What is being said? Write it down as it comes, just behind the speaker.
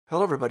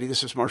Hello, everybody.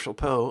 This is Marshall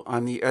Poe.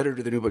 I'm the editor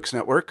of the New Books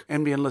Network.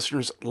 NBN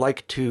listeners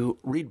like to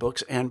read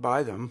books and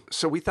buy them.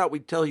 So we thought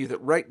we'd tell you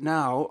that right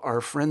now, our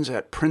friends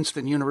at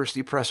Princeton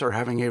University Press are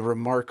having a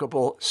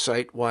remarkable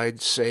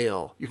site-wide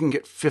sale. You can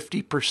get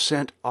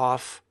 50%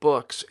 off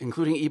books,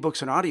 including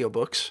ebooks and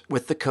audiobooks,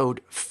 with the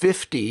code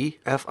 50,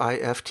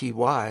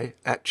 F-I-F-T-Y,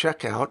 at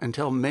checkout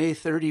until May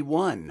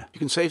 31. You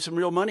can save some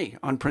real money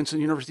on Princeton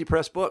University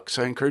Press books.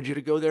 I encourage you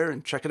to go there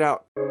and check it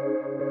out.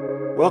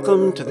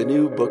 Welcome to the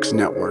New Books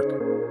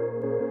Network.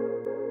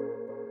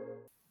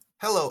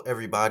 Hello,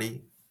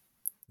 everybody.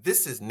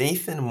 This is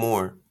Nathan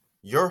Moore,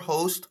 your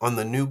host on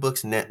the New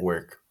Books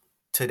Network.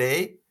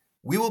 Today,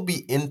 we will be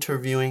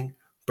interviewing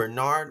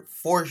Bernard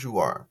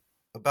Forjwuor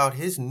about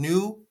his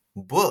new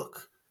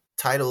book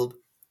titled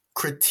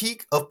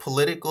Critique of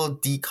Political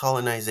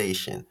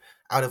Decolonization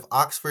out of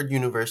Oxford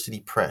University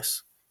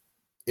Press.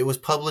 It was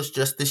published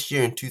just this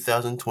year in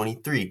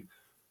 2023.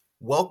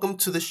 Welcome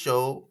to the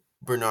show,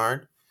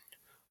 Bernard.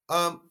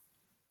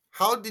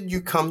 How did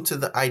you come to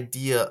the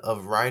idea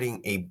of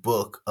writing a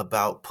book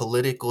about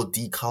political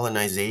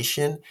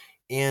decolonization,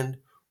 and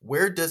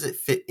where does it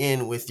fit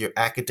in with your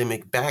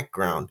academic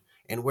background,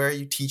 and where are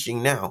you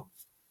teaching now?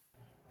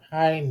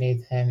 Hi,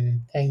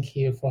 Nathan. Thank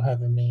you for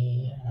having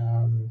me.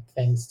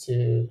 Thanks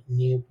to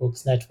New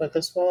Books Network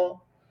as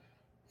well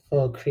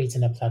for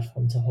creating a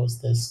platform to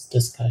host this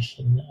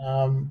discussion.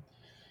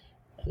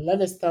 Let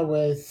us start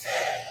with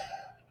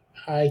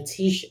I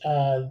teach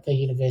at the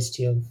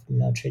University of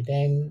Notre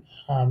Dame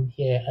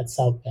here at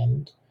South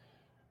Bend.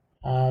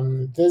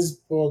 This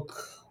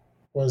book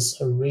was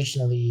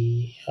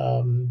originally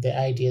the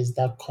ideas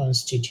that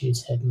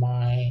constituted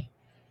my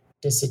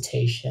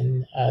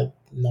dissertation at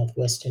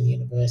Northwestern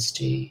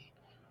University.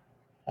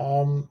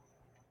 Um,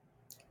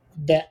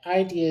 the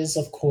ideas,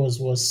 of course,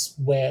 was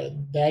where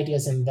the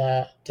ideas in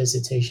that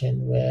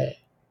dissertation were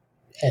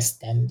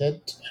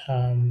extended,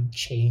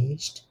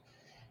 changed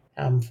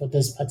for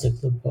this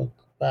particular book.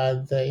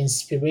 But the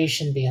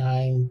inspiration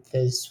behind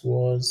this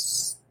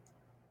was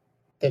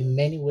the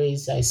many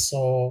ways I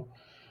saw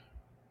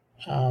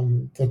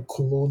the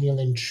colonial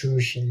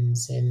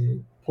intrusions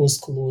in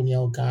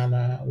post-colonial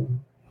Ghana,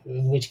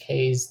 in which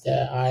case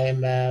the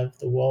IMF,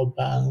 the World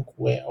Bank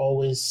were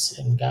always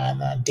in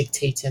Ghana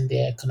dictating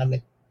their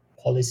economic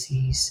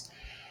policies.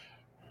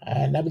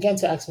 And I began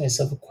to ask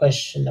myself a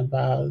question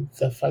about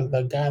the fact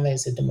that Ghana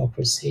is a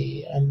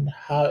democracy, and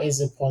how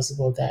is it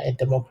possible that a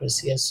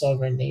democracy, a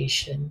sovereign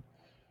nation,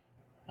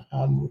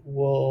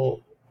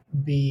 will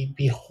be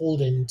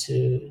beholden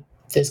to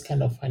this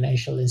kind of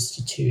financial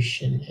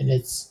institution in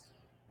its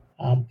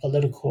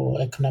political,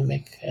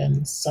 economic,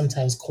 and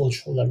sometimes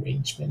cultural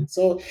arrangement.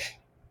 So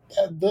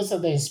those are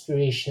the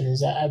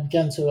inspirations. I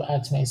began to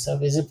ask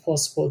myself: is it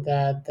possible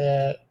that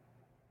the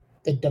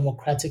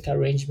democratic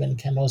arrangement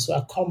can also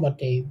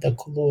accommodate the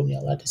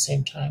colonial at the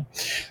same time?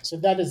 So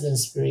that is the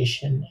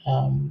inspiration,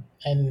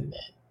 and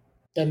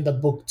then the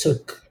book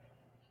took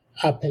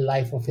up a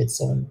life of its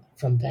own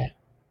from there.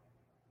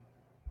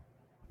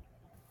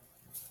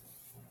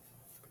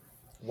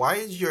 Why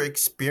is your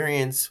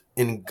experience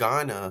in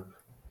Ghana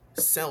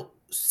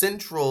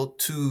central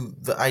to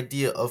the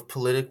idea of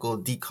political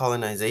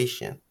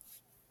decolonization?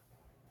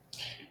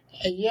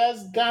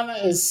 Yes, Ghana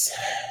is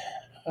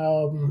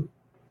um,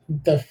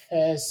 the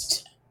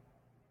first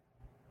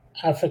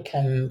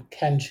African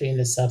country in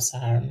the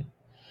sub-Saharan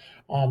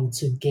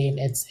to gain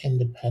its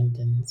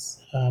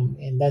independence.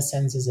 In that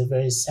sense, is a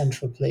very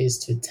central place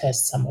to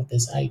test some of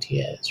these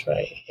ideas,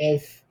 right?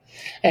 If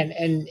and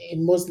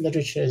in most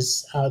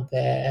literatures out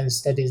there and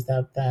studies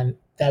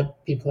that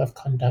people have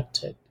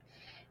conducted,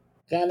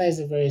 Ghana is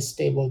a very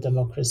stable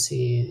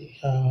democracy.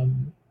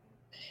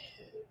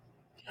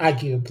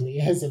 Arguably,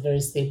 has a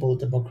very stable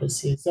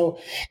democracy. So,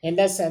 in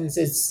that sense,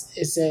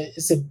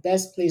 it's a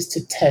best place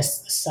to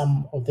test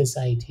some of these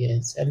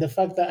ideas. And the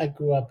fact that I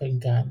grew up in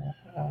Ghana,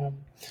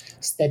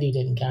 studied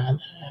in Ghana,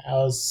 I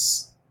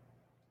was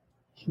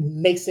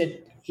makes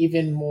it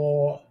even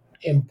more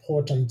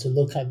important to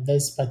look at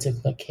this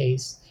particular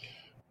case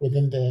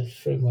within the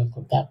framework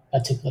of that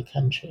particular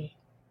country.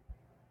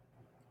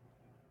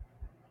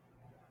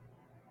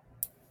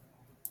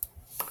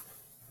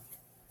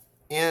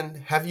 And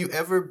have you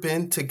ever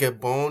been to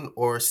Gabon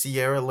or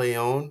Sierra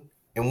Leone?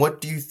 And what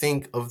do you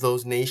think of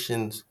those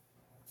nations?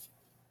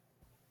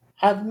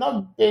 I've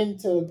not been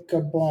to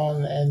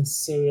Gabon and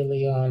Sierra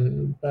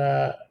Leone,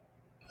 but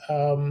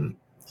um,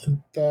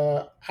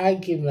 the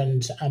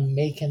argument I'm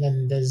making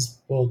in this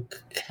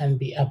book can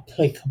be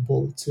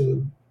applicable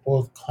to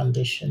both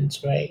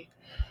conditions, right?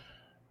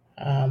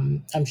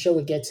 I'm sure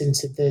we'll get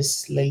into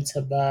this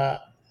later,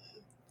 but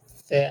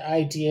the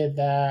idea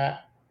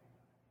that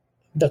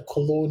the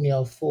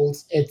colonial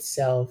folds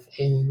itself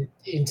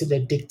into the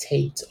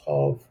dictate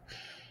of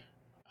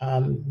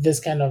this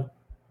kind of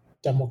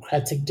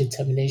democratic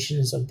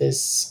determinations of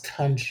these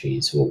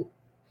countries who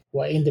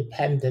were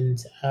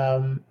independent.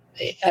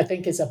 I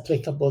think it's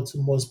applicable to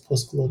most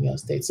post-colonial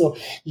states. So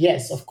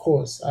yes, of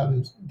course,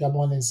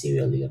 Gabon and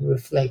Sierra Leone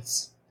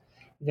reflects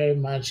very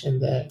much in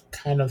the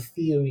kind of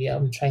theory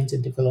I'm trying to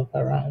develop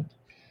around.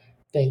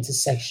 the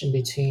intersection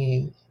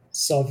between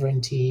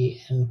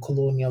sovereignty and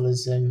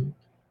colonialism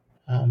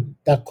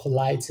that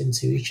collides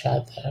into each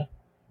other.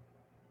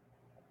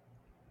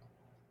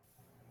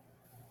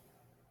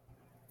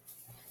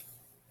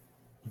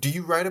 Do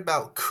you write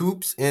about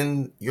coups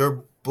in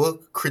your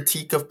book,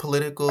 Critique of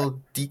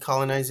Political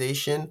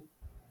Decolonization?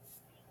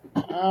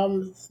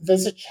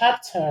 There's a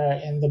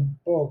chapter in the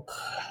book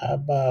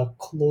about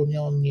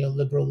colonial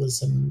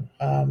neoliberalism.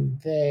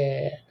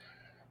 There,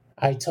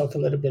 I talk a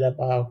little bit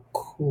about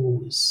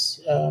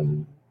coups.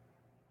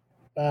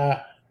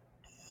 But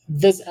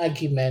this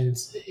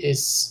argument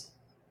is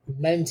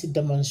meant to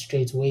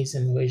demonstrate ways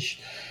in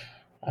which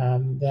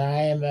the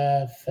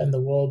IMF and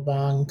the World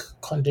Bank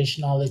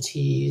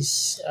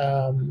conditionalities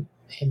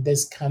in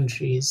these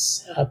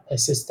countries are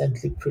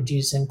persistently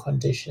producing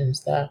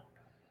conditions that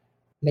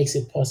makes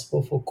it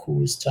possible for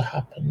coups to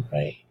happen,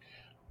 right?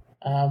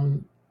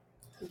 Um,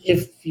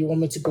 if you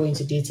want me to go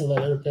into detail a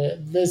little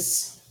bit,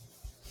 this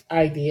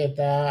idea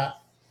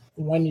that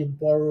when you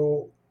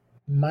borrow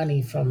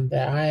money from the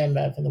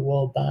IMF and the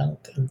World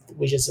Bank,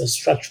 which is a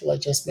structural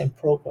adjustment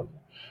program,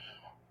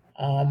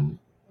 um,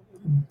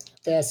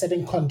 there are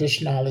certain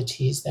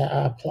conditionalities that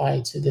are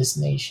applied to this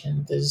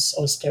nation. There's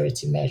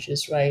austerity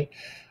measures, right?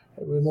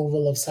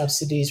 Removal of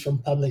subsidies from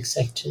public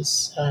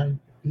sectors,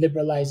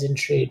 liberalizing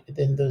trade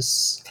within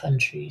those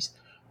countries,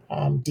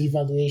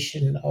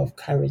 devaluation of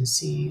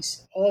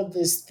currencies. All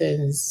these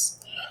things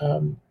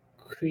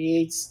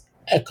creates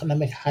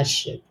economic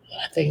hardship.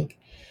 I think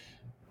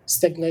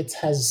Stiglitz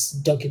has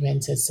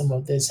documented some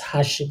of this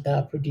hardship that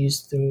are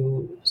produced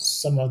through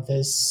some of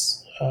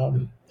this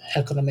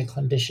economic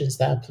conditions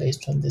that are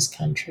placed on these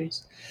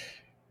countries.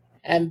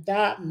 And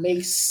that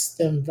makes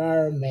the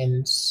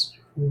environment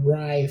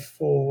rife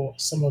for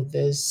some of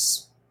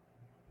this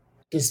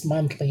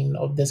dismantling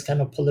of this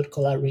kind of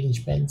political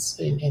arrangements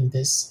in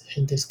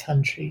these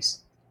countries.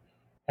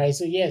 Right.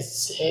 So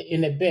yes,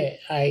 in a bit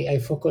I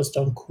focused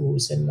on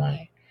coups in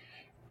my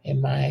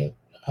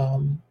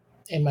um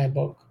in my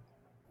book.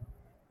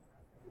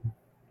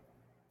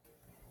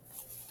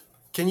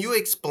 Can you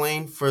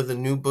explain for the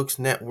New Books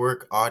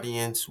Network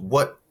audience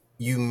what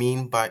you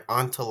mean by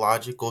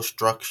ontological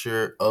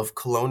structure of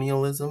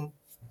colonialism?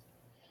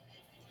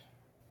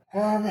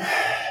 Um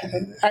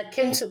I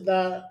came to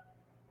that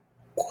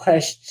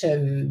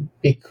question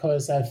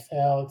because I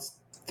felt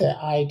the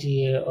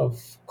idea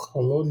of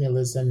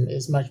colonialism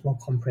is much more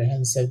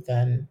comprehensive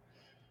than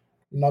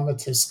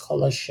normative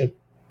scholarship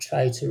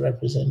try to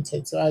represent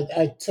it. So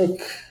I took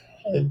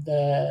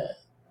the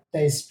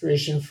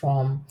inspiration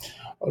from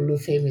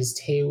Olufemi's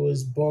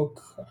Teo's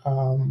book,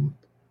 How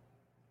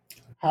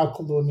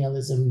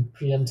Colonialism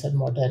Preempted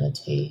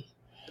Modernity.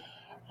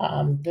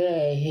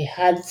 There he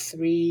had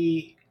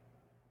three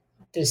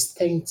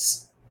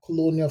distinct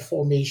colonial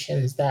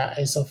formations that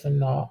is often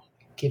not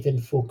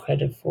given full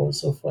credit for.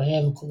 So for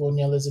him,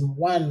 colonialism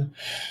one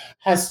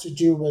has to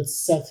do with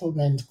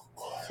settlement,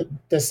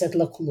 the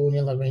settler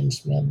colonial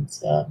arrangement.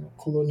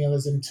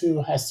 Colonialism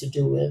two has to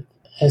do with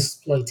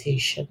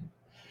exploitation.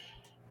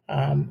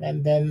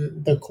 And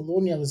then the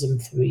colonialism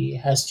three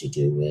has to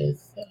do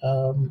with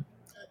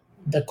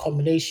the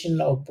combination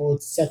of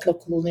both settler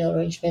colonial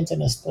arrangements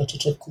and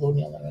exploitative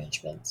colonial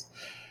arrangements.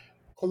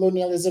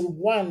 Colonialism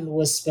one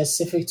was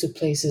specific to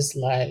places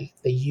like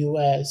the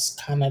US,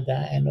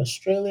 Canada, and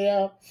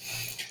Australia,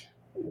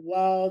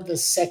 while the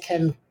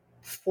second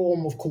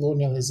form of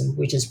colonialism,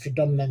 which is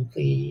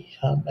predominantly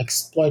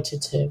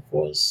exploitative,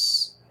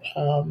 was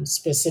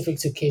specific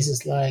to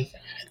cases like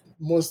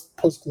most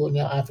post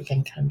colonial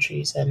African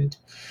countries and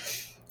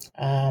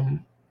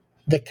um,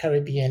 the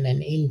Caribbean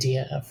and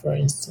India, for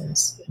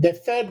instance. The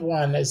third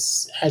one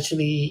is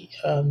actually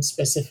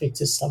specific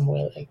to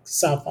somewhere like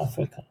South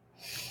Africa.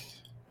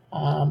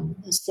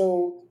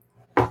 So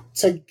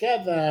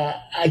together,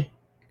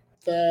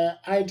 the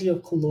idea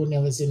of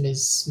colonialism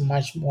is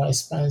much more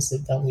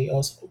expansive than we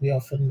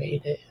often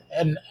made it,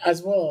 and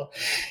as well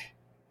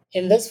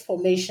in these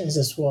formations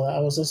as well. I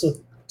was also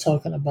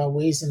talking about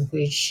ways in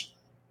which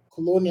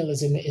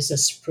colonialism is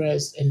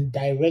expressed in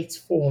direct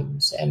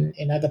forms and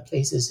in other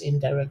places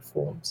indirect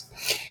forms.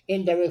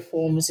 Indirect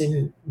forms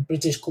in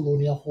British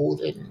colonial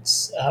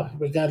holdings,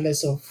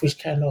 regardless of which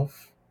kind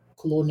of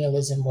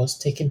colonialism was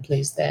taking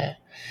place there,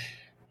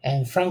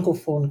 and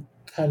francophone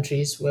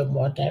countries were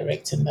more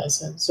direct in that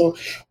sense. So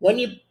when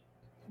you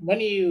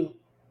when you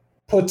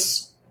put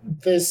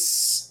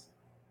these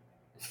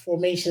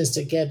formations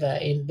together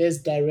in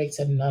this direct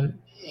and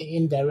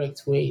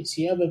indirect ways,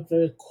 you have a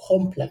very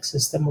complex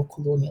system of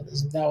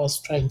colonialism that I was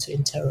trying to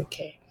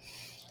interrogate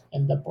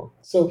in the book.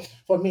 So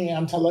for me,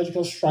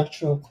 ontological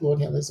structure of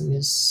colonialism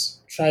is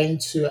trying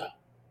to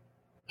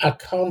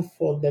account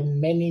for the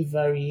many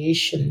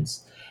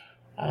variations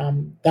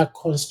that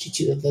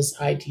constitute this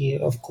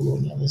idea of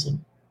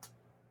colonialism.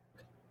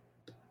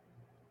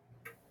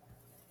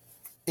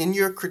 In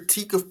your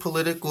critique of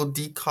political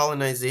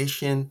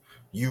decolonization,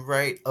 you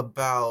write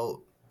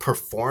about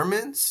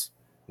performance.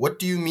 What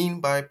do you mean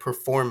by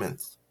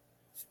performance?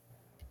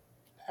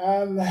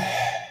 Um,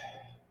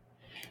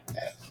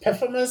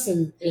 Performance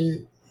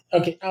in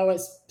Okay, I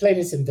was playing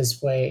this in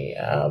this way.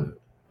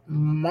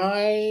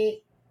 My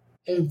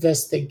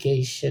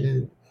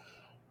investigation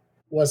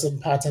was in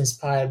part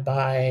inspired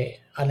by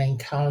an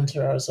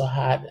encounter I also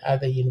had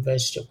at the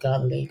University of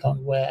Ghana,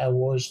 Legon, where I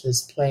watched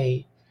this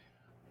play,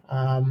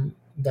 A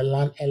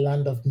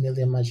Land of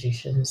Million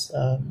Magicians.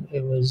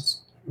 It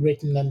was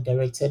written and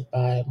directed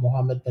by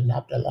Mohammed bin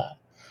Abdullah.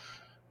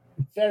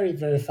 Very,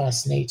 very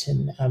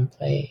fascinating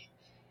play.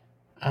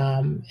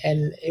 And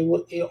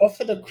it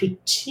offered a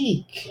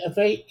critique, a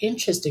very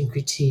interesting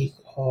critique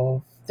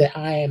of the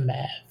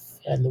IMF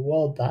and the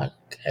World Bank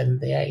and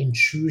their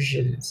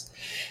intrusions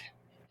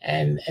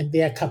and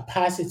their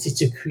capacity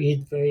to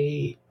create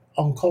very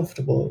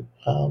uncomfortable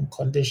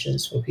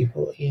conditions for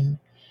people in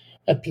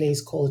a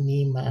place called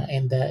Nima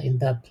in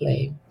that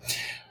play.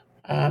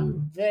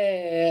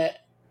 There,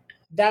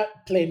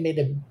 that play made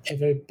a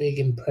very big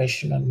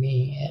impression on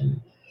me,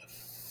 and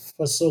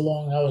for so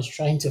long I was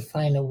trying to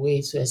find a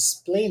way to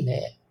explain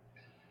it.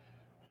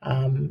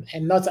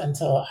 And not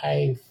until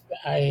I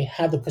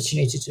had the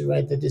opportunity to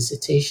write the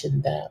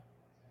dissertation that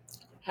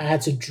I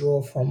had to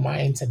draw from my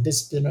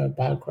interdisciplinary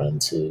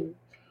background to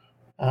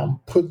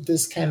put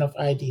this kind of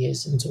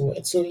ideas into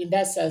it. So, in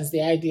that sense,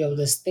 the idea of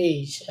the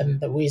stage and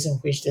the ways in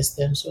which the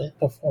stems were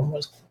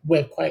performed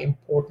were quite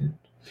important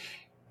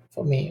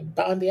for me.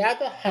 But on the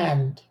other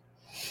hand,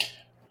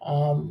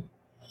 um,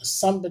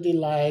 somebody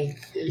like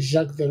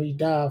Jacques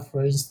Derrida,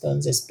 for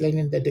instance,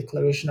 explaining the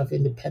Declaration of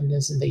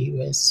Independence in the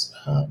US,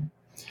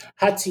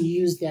 had to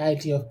use the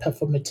idea of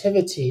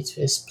performativity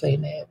to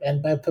explain it.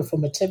 And by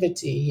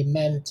performativity, he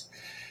meant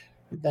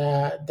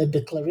that the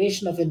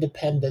Declaration of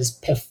Independence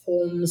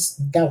performs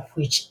that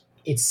which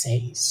it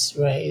says,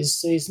 right?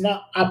 So it's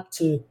not up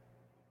to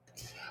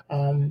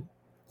um,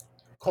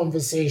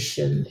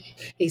 conversation.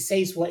 It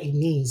says what it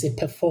means, it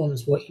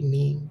performs what it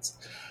means.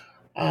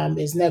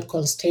 It's not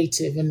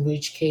constative, in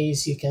which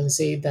case you can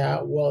say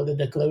that, well, the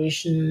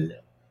Declaration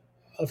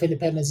of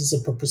Independence is a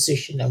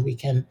proposition and we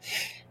can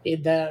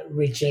either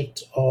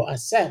reject or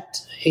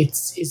accept.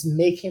 It's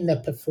making a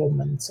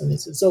performance on it.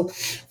 So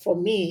for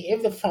me,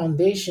 if the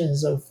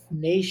foundations of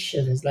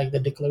nations, like the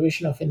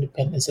Declaration of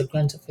Independence, the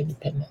Grant of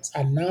Independence,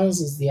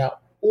 announces their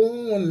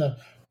own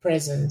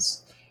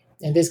presence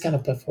in this kind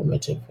of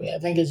performative way, I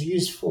think it's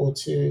useful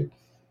to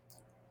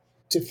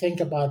think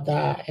about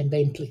that and the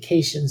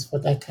implications for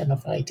that kind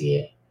of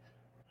idea.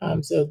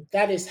 So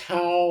that is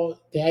how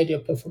the idea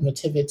of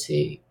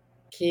performativity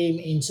came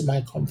into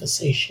my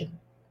conversation.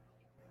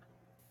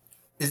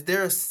 Is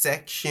there a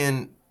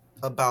section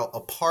about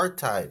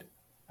apartheid?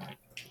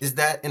 Is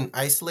that an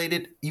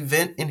isolated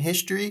event in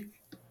history?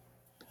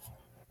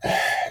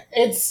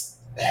 It's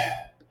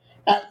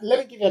Let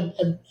me give you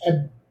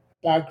a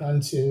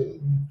background to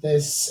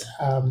this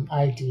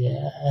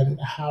idea and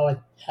how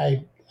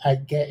I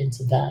get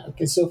into that.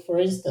 Okay, so for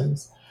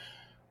instance,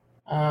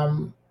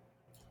 um,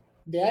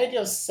 the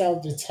idea of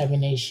self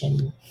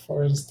determination,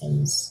 for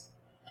instance,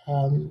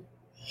 um,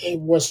 it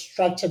was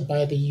structured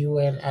by the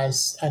UN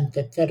as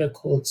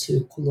antithetical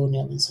to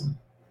colonialism.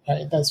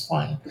 Right, that's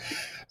fine.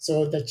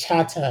 So the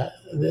charter,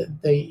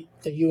 the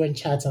UN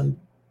Charter on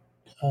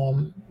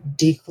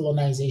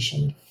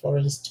decolonization, for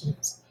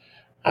instance,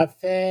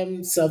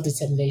 affirm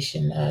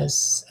self-determination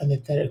as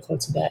antithetical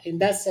to that. In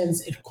that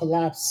sense, it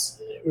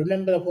collapsed.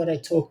 Remember what I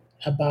talked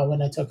about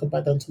when I talk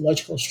about the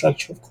ontological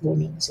structure of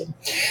colonialism.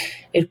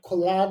 It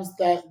collapsed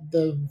that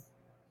the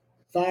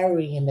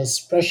varying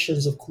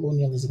expressions of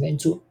colonialism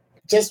into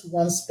just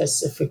one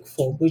specific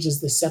form, which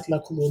is the settler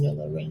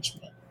colonial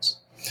arrangement.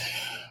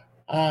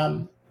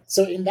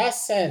 So, in that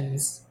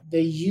sense,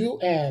 the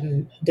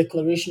UN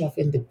Declaration of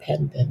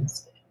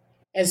Independence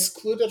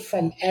excluded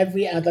from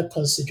every other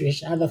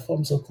consideration other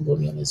forms of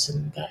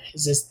colonialism that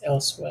exist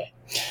elsewhere.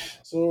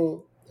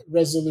 So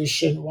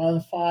resolution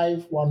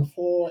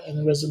 1514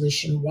 and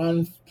resolution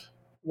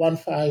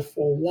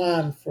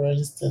 1541, for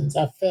instance,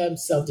 affirm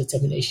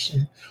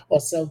self-determination or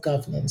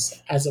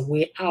self-governance as a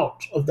way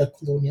out of the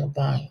colonial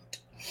bind.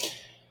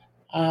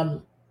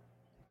 Um,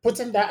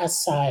 Putting that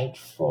aside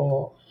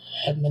for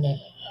a minute,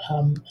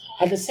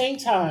 at the same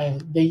time,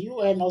 the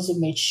UN also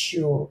made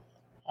sure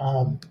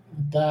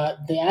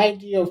that the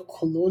idea of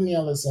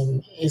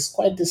colonialism is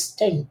quite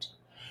distinct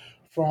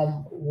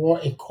from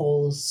what it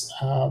calls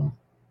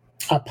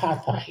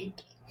apartheid.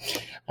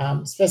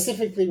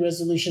 Specifically,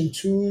 Resolution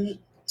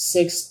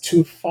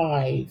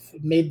 2625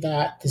 made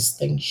that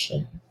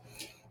distinction.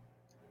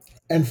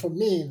 And for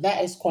me,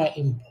 that is quite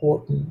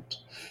important.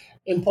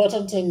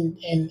 Important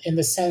in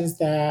the sense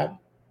that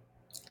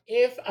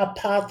if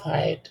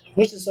apartheid,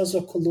 which is also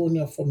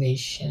colonial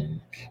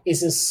formation,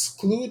 is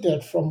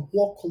excluded from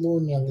what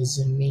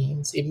colonialism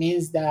means, it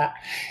means that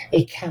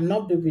it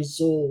cannot be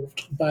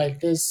resolved by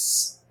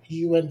this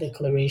UN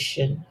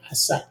declaration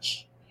as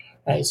such.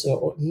 Right?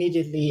 So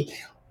immediately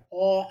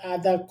all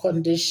other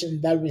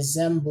conditions that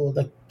resemble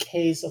the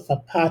case of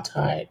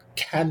apartheid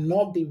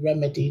cannot be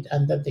remedied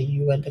under the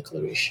UN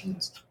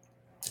declarations,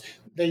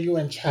 the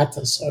UN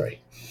Charter,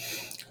 sorry.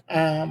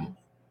 Um,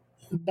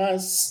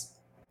 but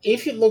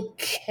if you look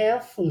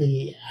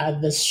carefully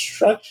at the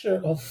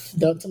structure of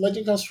the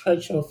ontological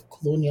structure of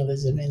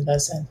colonialism in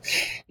that sense,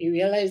 you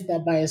realize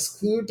that by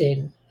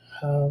excluding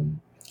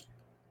um,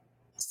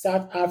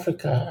 South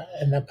Africa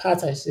and the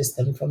apartheid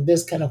system from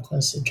this kind of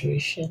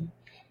consideration,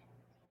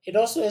 it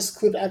also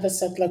excludes other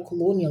settler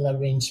colonial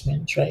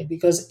arrangements, right?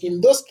 Because in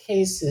those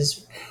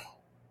cases,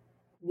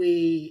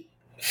 we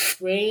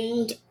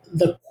framed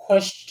the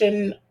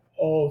question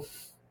of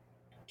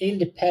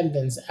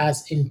independence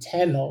as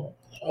internal,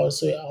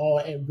 also,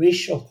 or a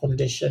racial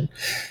condition.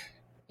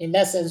 In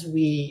that sense,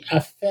 we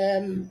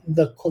affirm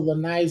the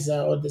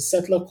colonizer or the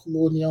settler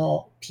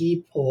colonial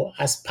people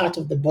as part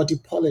of the body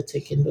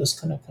politic in those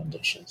kind of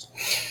conditions.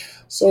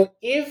 So,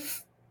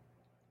 if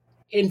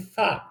in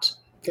fact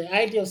the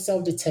idea of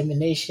self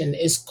determination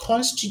is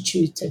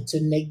constituted to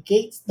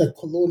negate the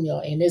colonial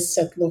in its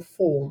settler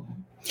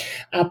form,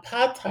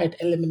 apartheid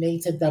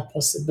eliminated that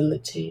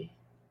possibility.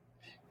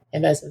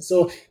 And that's it.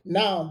 So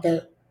now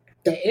the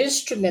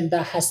instrument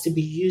that has to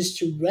be used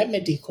to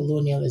remedy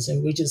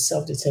colonialism, which is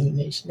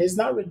self-determination, is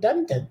not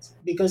redundant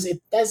because it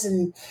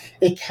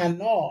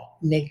cannot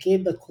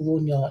negate the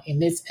colonial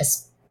in its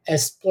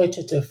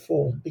exploitative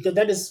form, because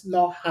that is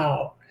not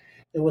how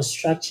it was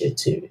structured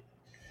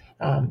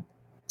um,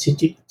 to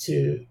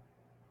do,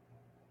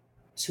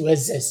 to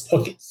exist.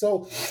 Okay,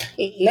 so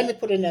let me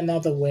put it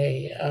another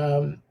way.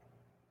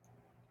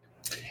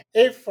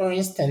 If, for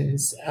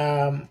instance,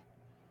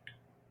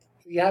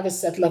 you have a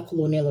settler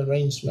colonial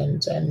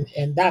arrangement,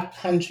 and that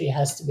country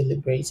has to be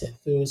liberated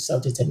through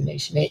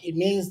self-determination. It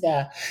means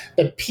that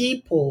the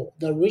people,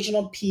 the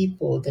original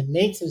people, the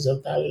natives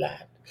of that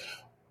land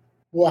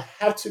will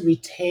have to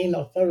retain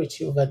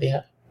authority over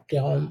their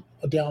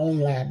own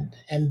land,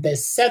 and the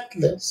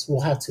settlers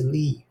will have to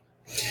leave.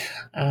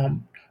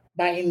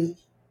 By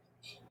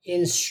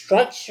in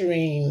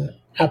structuring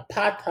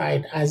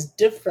apartheid as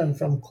different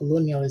from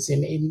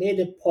colonialism, it made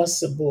it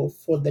possible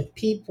for the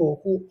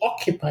people who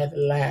occupy the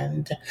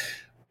land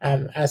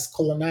as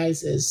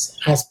colonizers,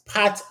 as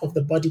part of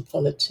the body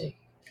politic.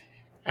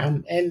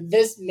 And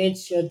this made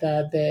sure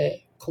that the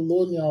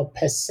colonial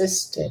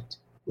persisted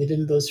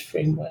within those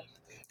frameworks.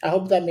 I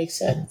hope that makes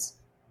sense.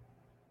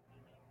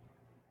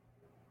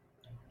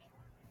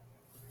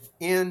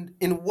 And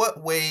in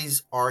what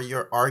ways are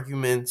your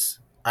arguments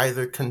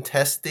either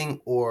contesting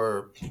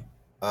or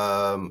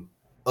um,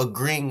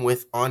 agreeing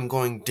with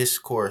ongoing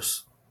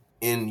discourse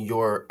in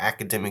your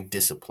academic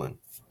discipline?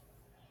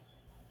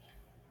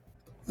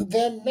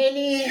 There are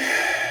many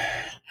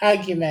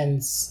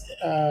arguments.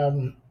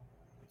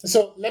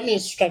 So let me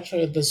structure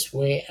it this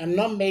way. I'm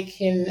not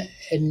making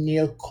a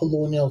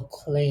neo-colonial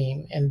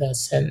claim in that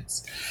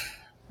sense,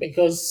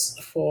 because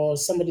for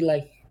somebody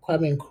like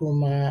Kwame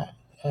Nkrumah,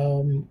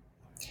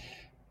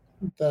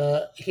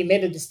 he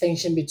made a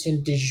distinction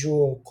between de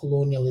jure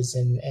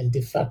colonialism and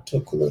de facto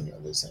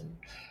colonialism.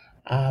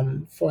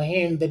 For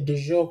him, the de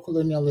jure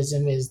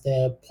colonialism is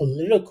the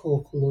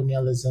political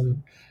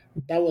colonialism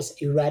that was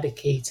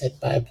eradicated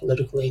by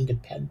political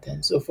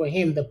independence. So for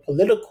him, the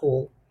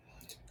political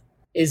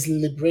is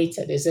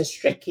liberated, is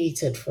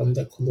extricated from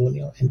the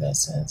colonial in that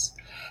sense.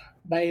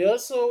 But he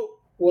also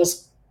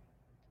was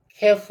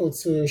careful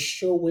to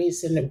show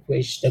ways in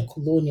which the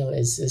colonial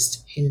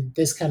exists in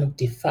this kind of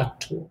de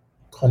facto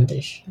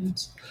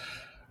conditions.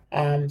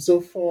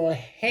 So for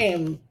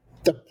him,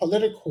 the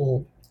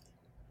political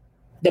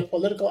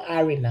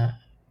arena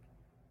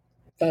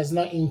does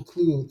not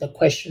include the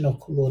question of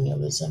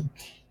colonialism,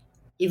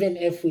 even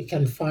if we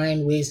can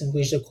find ways in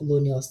which the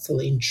colonial still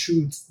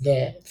intrudes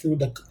there through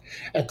the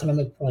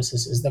economic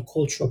processes, the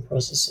cultural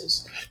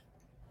processes.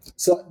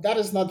 So that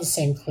is not the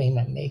same claim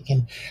I'm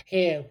making.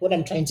 Here, what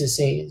I'm trying to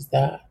say is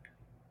that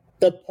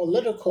the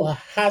political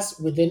has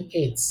within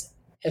it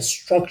a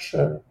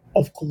structure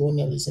of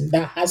colonialism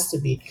that has to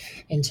be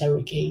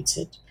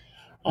interrogated.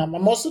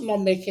 I'm also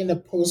not making a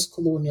post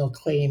colonial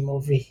claim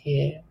over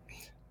here,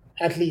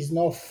 at least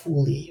not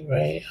fully,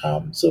 right?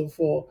 So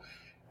for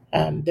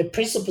the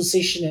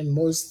presupposition in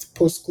most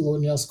post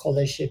colonial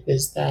scholarship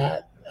is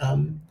that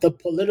the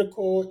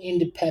political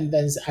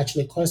independence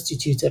actually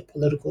constituted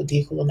political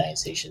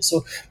decolonization.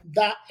 So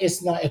that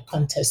is not a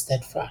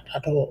contested fact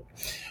at all.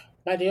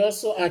 But they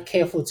also are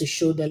careful to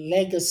show the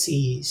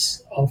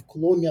legacies of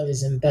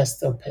colonialism that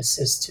still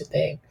persist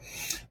today.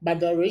 But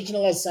the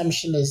original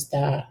assumption is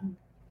that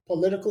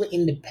political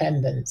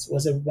independence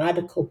was a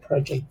radical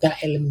project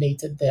that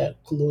eliminated the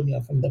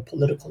colonial from the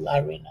political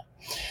arena.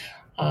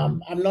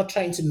 I'm not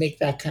trying to make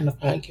that kind of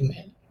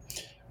argument.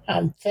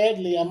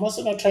 Thirdly, I'm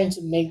also not trying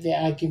to make the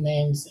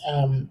arguments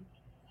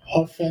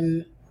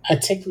often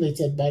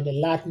articulated by the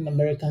Latin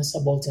American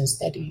subaltern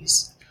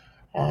studies.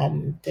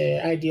 The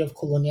idea of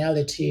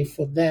coloniality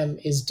for them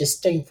is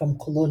distinct from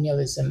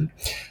colonialism.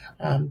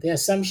 The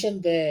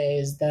assumption there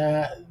is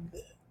that,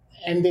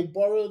 and they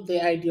borrowed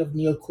the idea of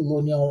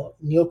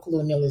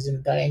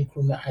neocolonialism that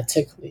Nkrumah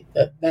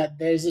articulated, that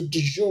there is a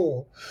de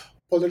jure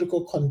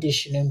political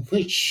condition in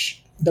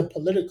which the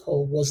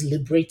political was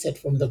liberated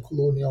from the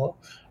colonial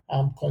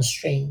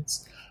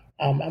constraints.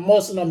 I'm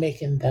also not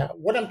making that.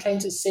 What I'm trying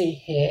to say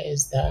here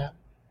is that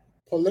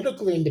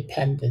political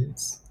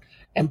independence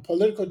and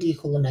political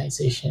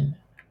decolonization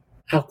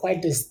are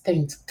quite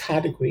distinct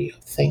category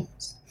of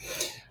things.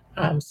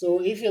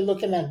 So if you're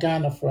looking at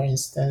Ghana, for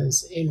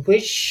instance, in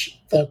which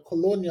the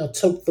colonial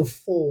took the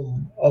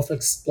form of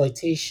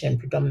exploitation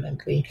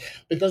predominantly,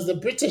 because the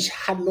British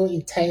had no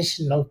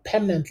intention of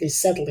permanently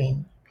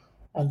settling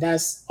on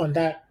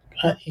that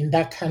in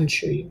that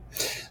country.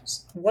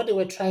 What they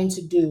were trying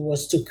to do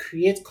was to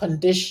create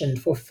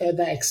conditions for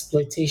further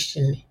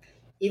exploitation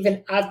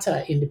even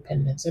after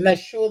independence. And I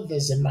showed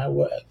this in my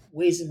work,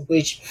 ways in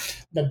which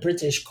the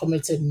British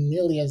committed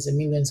millions and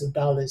millions of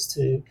dollars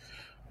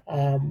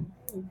um,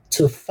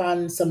 to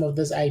fund some of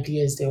those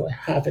ideas they were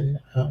having.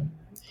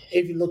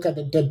 If you look at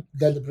the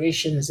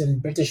deliberations in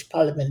British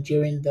Parliament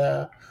during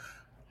the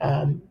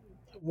um,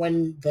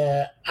 when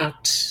the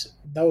act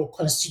that will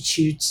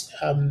constitute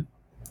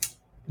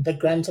the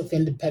grant of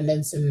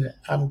independence in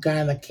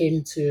Ghana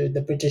came to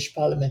the British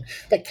Parliament,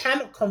 the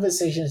kind of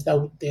conversations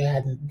that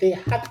they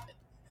had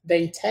the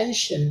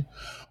intention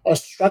of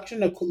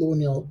structuring a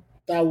colonial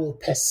that will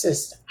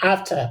persist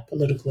after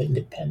political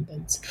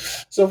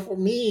independence. So for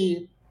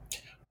me,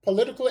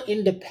 political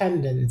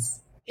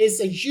independence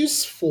is a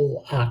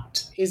useful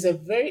act, is a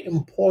very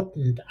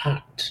important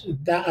act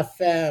that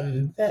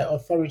affirms the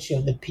authority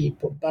of the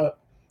people, but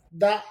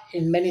that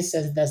in many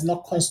sense does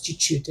not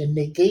constitute a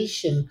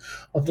negation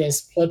of the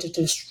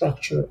exploitative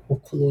structure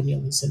of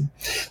colonialism.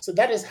 So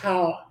that is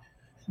how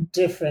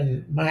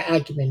different my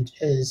argument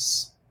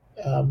is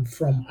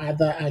from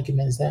other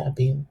arguments that are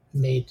being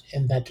made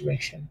in that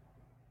direction.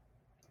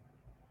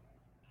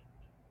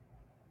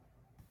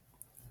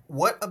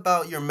 What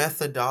about your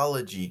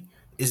methodology?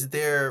 Is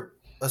there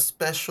a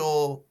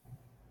special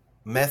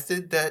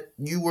method that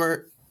you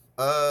were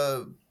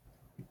uh,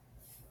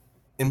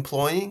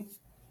 employing?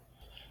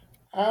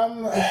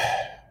 Um,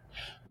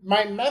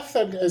 my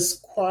method is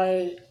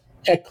quite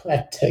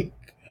eclectic.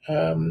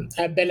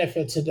 I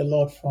benefited a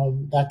lot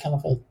from that kind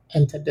of an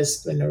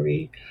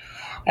interdisciplinary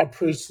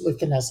approach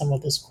looking at some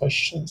of these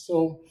questions.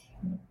 So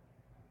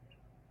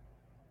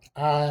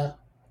uh,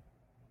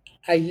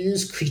 I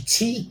use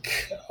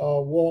critique,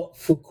 or what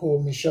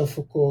Michel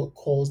Foucault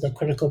calls the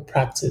critical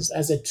practice,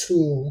 as a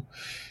tool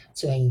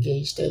to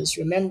engage this.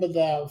 Remember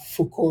that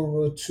Foucault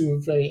wrote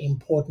two very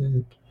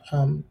important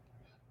um,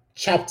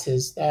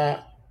 chapters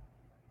that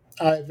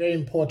are very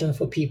important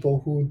for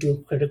people who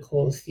do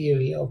critical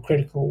theory or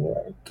critical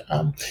work.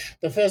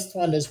 The first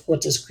one is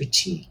what is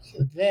critique.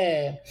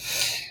 There,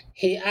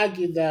 he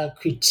argued that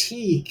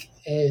critique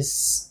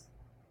is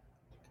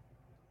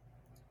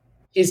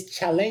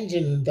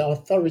challenging the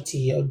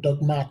authority of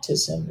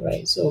dogmatism,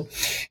 right? So,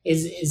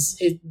 this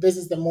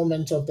is the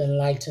moment of the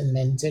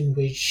Enlightenment in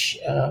which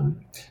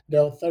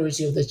the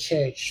authority of the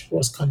church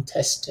was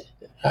contested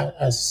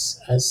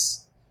as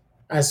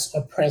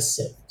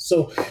oppressive.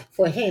 So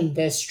for him,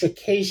 the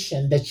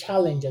extrication, the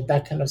challenge of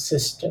that kind of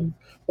system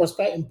was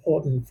quite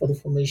important for the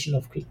formation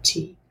of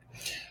critique.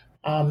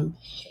 Um,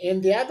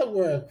 in the other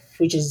work,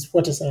 which is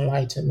what is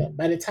enlightenment,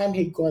 by the time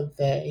he got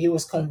there, he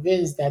was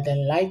convinced that the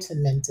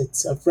enlightenment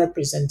itself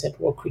represented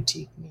what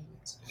critique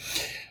means.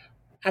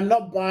 I'm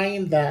not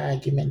buying that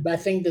argument, but I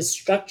think the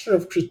structure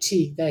of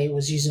critique that he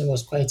was using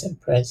was quite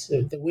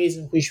impressive. The ways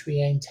in which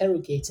we are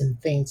interrogating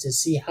things to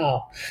see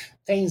how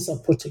things are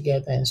put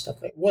together and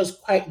stuff like was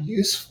quite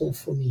useful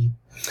for me.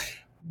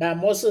 But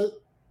I'm also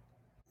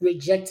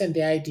rejecting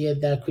the idea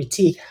that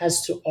critique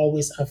has to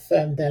always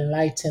affirm the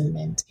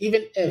enlightenment,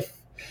 even if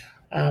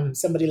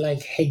somebody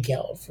like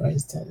Hegel, for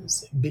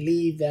instance,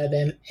 believed that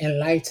an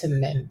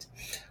enlightenment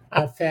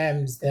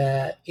affirms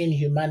the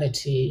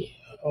inhumanity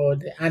or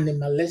the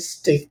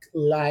animalistic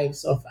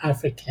lives of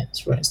Africans,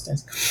 for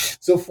instance.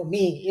 So for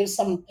me,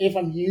 if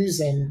I'm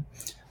using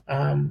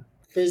um,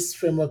 this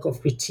framework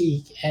of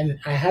critique and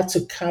I had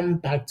to come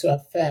back to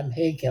affirm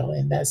Hegel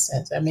in that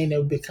sense, I mean, it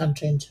would be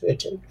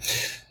counterintuitive.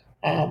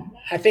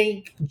 I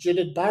think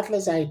Judith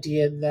Butler's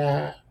idea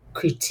that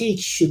critique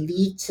should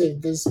lead to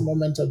this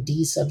moment of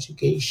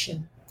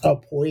desubjugation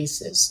or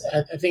poesis,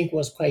 I think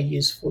was quite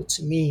useful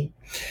to me.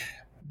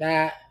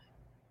 That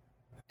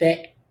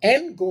the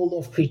end goal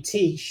of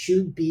critique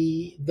should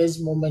be this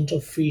moment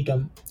of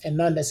freedom and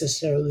not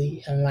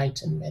necessarily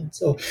enlightenment.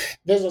 So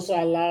this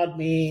also allowed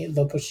me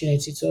the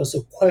opportunity to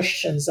also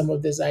question some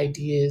of these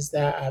ideas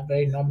that are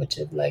very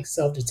normative, like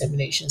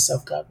self-determination,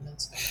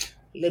 self-governance,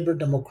 liberal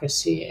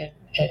democracy,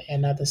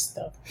 and other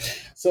stuff.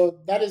 So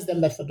that is the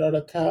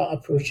methodological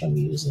approach I'm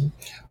using.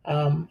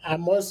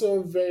 I'm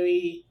also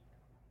very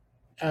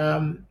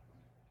um,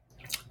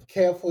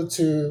 careful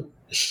to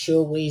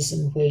show ways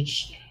in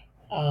which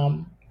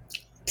um,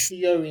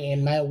 theory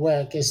in my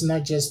work is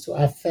not just to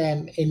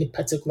affirm any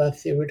particular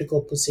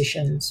theoretical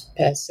positions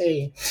per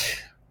se,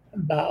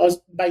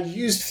 but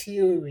use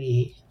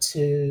theory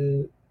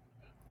to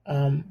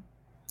um,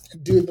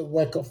 do the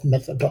work of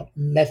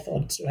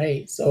methods,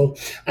 right? So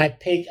I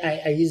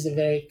use a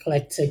very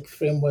eclectic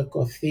framework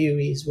of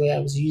theories where I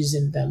was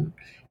using them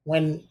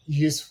when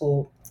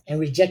useful and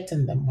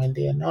rejecting them when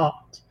they are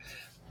not.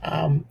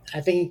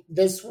 I think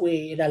this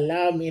way it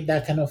allowed me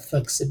that kind of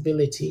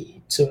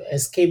flexibility to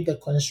escape the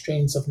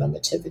constraints of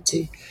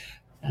normativity.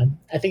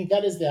 I think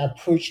that is the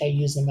approach I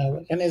use in my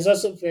work. And it's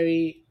also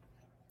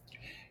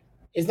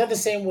it's not the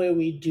same way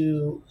we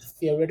do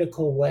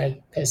theoretical work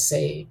per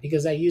se,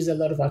 because I use a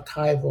lot of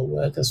archival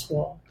work as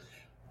well,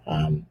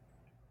 um,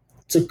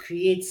 to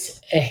create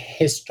a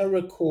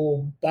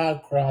historical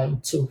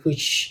background to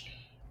which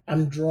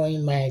I'm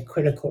drawing my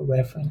critical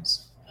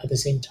reference at the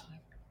same time.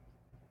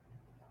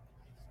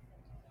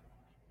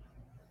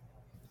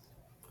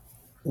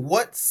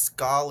 What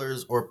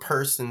scholars or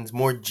persons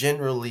more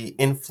generally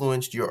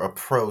influenced your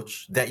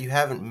approach that you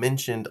haven't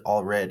mentioned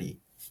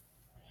already?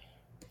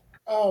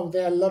 Oh,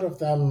 there are a lot of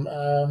them.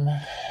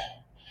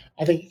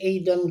 I think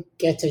Adam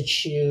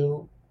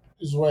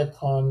Getachew's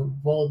work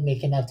on world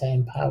making after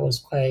empire was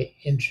quite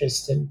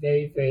interesting,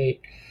 very,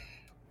 very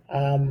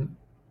um,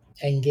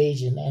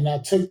 engaging. And I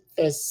took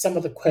some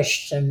of the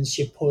questions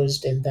she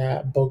posed in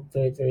that book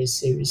very, very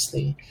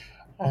seriously.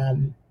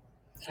 Um,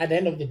 at the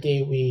end of the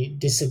day, we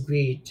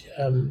disagreed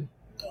on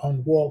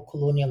what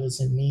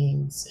colonialism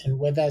means and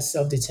whether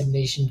self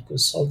determination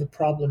could solve the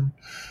problem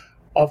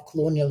of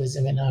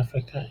colonialism in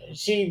Africa.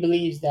 She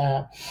believes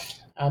that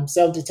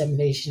self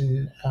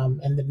determination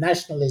and the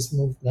nationalist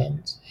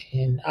movement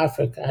in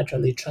Africa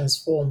actually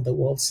transformed the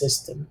world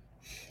system.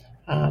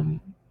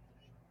 Um,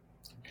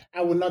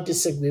 I would not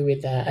disagree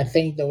with that. I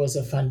think there was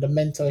a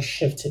fundamental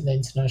shift in the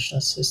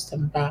international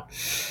system, but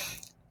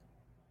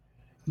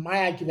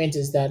my argument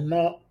is that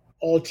not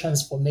all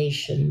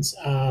transformations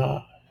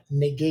are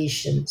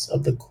negations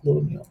of the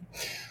colonial.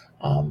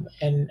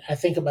 And I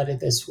think about it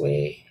this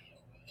way: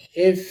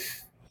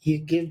 if you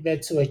give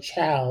birth to a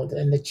child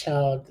and the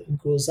child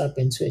grows up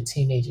into a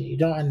teenager, you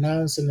don't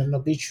announce in an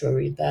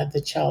obituary that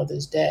the child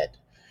is dead.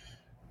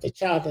 The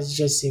child has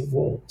just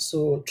evolved.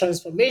 So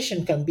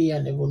transformation can be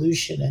an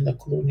evolution in the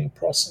colonial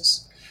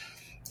process.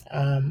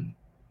 Um,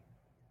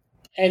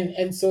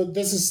 and so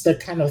this is the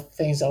kind of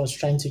things I was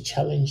trying to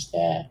challenge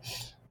there.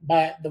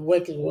 But the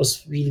work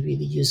was really,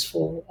 really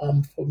useful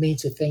for me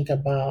to think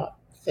about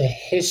the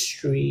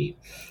history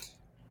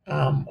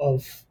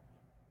of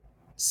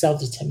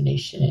self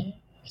determination,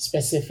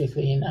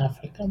 specifically in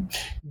Africa.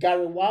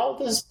 Gary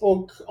Wilder's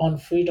book on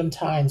freedom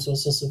times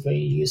was also very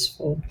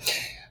useful.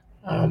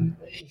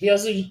 He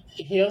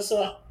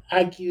also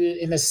argued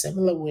in a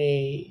similar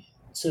way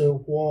to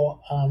what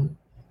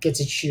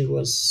Getachew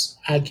was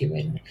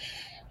arguing,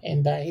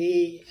 and that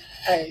he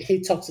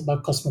talks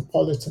about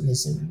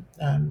cosmopolitanism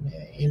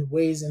in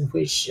ways in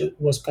which it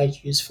was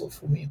quite useful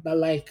for me. But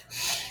like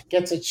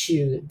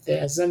Getachew,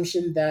 the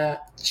assumption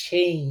that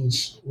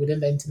change within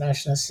the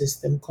international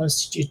system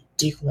constitutes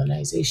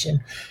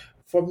decolonization,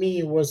 for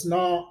me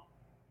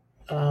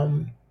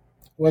um,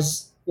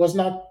 was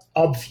not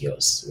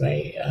obvious,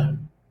 right?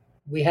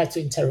 We had to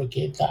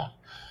interrogate that.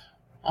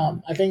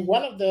 I think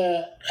one of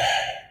the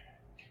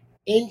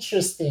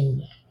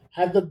interesting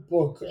other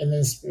book and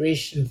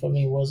inspiration for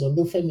me was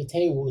Olufemi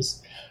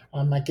Tewo's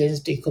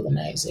Against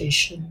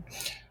Decolonization.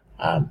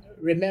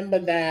 Remember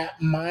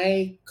that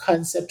my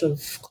concept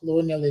of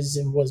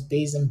colonialism was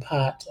based in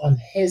part on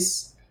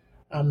his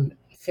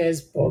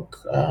first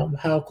book,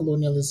 How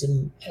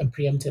Colonialism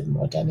Preempted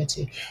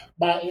Modernity.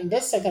 But in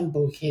this second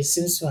book, he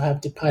seems to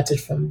have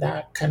departed from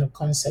that kind of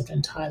concept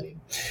entirely.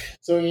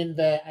 So, in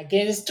the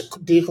Against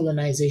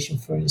Decolonization,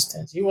 for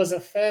instance, he was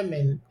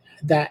affirming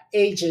that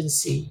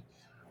agency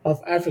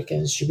of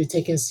Africans should be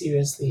taken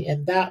seriously,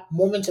 and that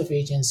moment of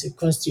agency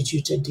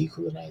constituted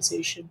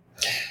decolonization.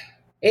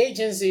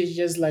 Agency is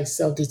just like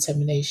self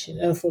determination.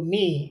 And for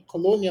me,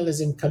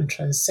 colonialism can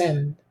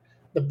transcend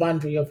the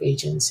boundary of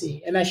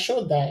agency. And I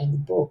showed that in the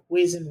book,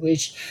 ways in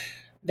which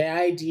the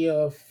idea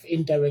of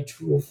indirect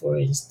rule, for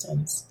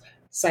instance,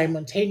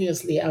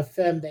 simultaneously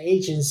affirmed the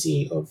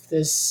agency of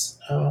this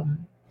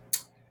um,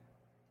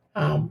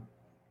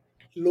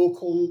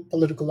 local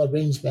political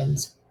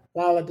arrangements,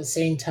 while at the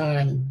same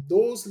time,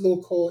 those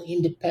local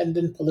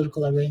independent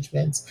political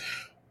arrangements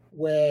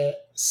were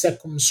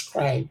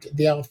circumscribed,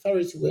 their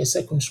authority were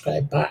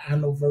circumscribed by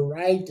an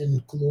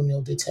overriding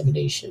colonial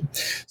determination.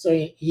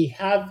 So you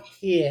have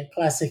here a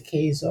classic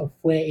case of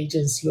where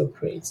agency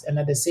operates, and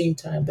at the same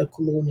time, the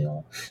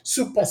colonial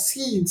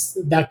supersedes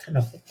that kind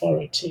of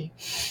authority.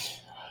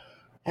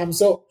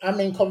 So I'm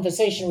in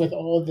conversation with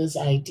all these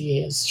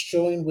ideas,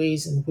 showing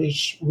ways in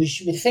which we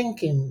should be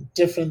thinking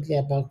differently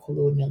about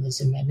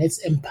colonialism and its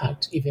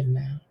impact even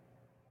now.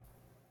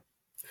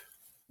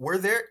 Were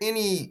there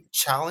any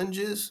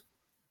challenges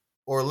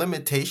or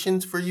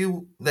limitations for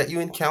you that you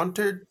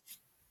encountered?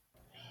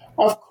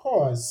 Of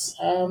course,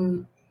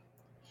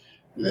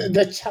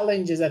 the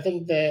challenges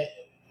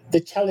the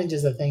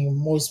challenges I think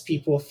most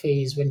people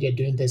face when they're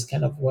doing this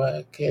kind of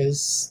work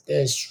is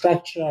the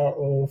structure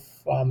of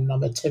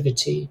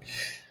normativity.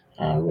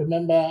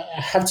 Remember,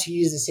 I have to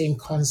use the same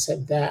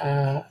concept that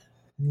are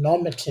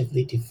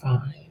normatively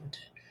defined.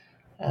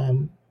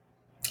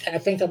 I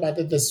think about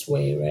it this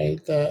way,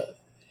 right? The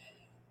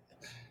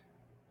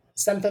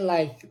something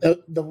like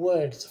the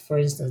word, for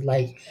instance,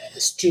 like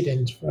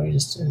student, for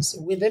instance,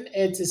 within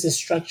it is a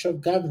structure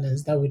of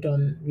governance that we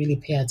don't really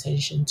pay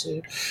attention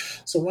to.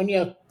 So when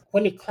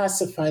you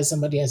classify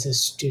somebody as a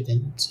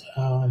student,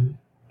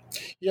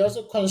 you're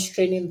also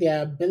constraining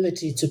their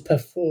ability to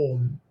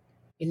perform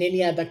in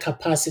any other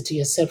capacity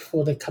except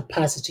for the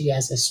capacity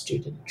as a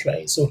student,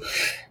 right? So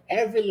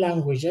every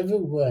language, every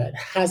word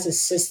has a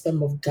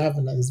system of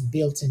governance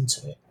built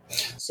into it.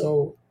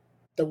 So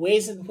the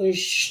ways in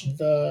which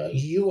the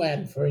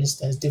UN, for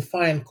instance,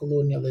 defined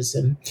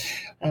colonialism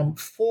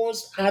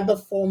forced other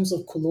forms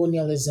of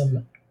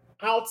colonialism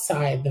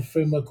outside the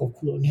framework of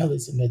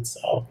colonialism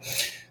itself.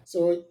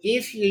 So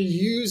if you're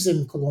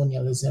using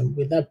colonialism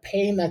without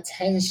paying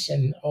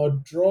attention or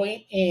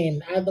drawing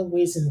in other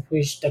ways in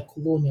which the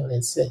colonial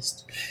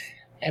exists,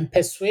 and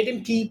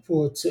persuading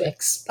people to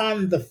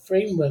expand the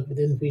framework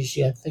within which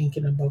you're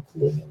thinking about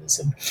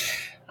colonialism,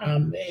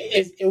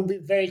 it will be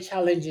very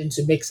challenging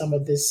to make some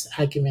of these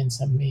arguments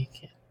I'm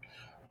making.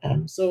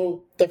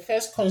 So the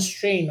first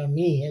constraint on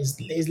me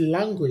is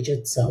language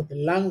itself, the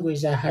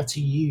language I have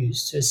to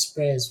use to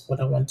express what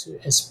I want to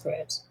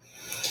express.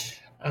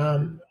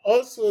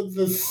 Also,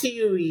 the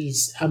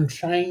theories I'm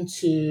trying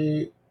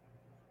to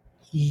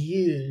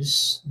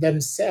use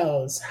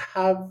themselves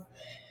have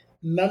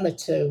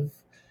normative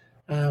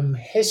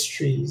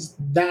histories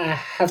that I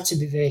have to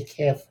be very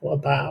careful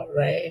about,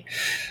 right?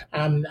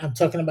 I'm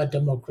talking about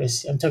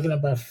democracy, I'm talking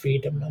about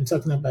freedom, I'm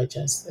talking about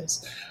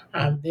justice.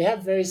 They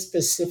have very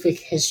specific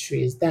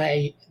histories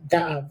that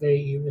are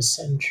very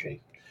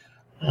Eurocentric.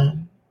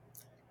 Um,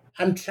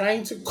 I'm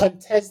trying to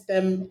contest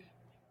them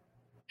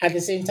at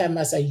the same time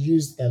as I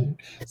use them.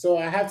 So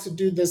I have to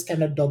do this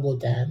kind of double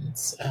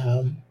dance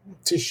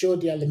to show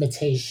their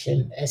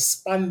limitation,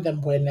 expand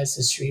them where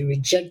necessary,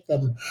 reject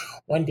them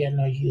when they are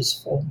not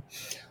useful.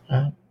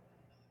 Um,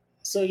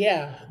 so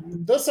yeah,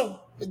 those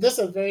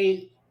are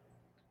very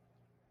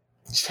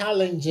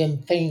challenging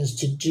things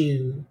to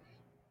do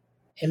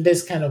in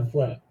this kind of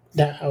work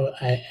that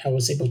I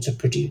was able to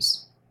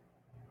produce.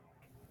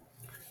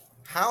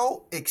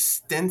 How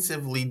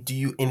extensively do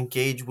you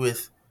engage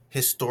with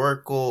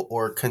historical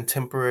or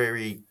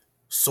contemporary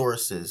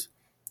sources?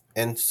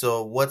 And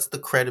so, what's the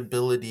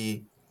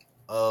credibility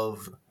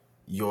of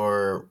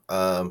your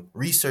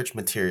research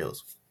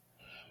materials?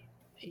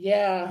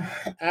 Yeah,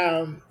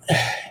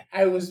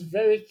 I was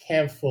very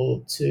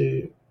careful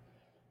to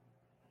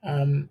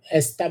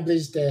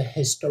establish the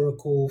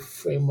historical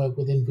framework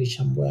within which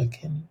I'm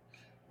working.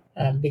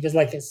 Because,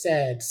 like I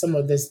said, some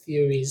of these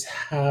theories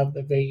have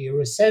a very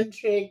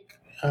Eurocentric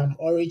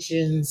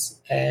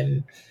origins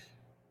and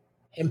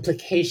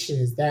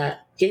implications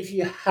that if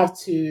you have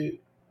to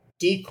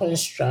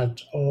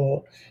deconstruct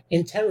or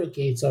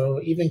interrogate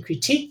or even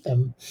critique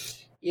them,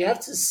 you have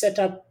to set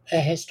up a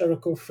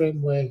historical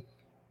framework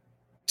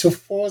to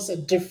force a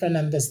different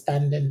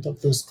understanding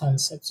of those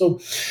concepts. So,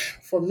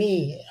 for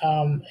me,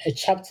 a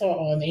chapter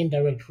on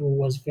indirect rule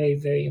was very,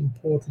 very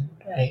important,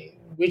 right?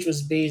 Which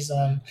was based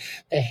on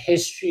the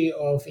history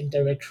of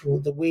indirect rule,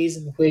 the ways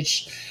in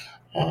which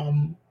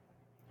um,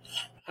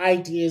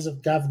 ideas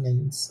of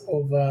governance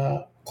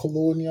over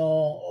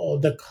colonial or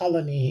the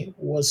colony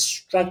was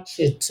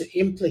structured to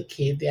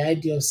implicate the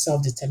idea of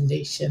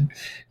self-determination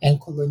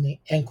and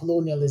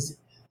colonialism,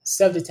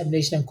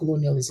 self-determination and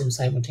colonialism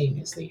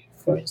simultaneously,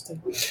 for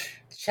instance,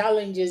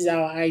 challenges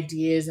our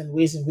ideas and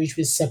ways in which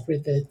we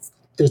separate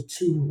the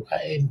two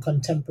in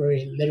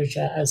contemporary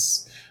literature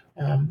as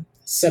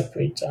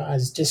separate or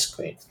as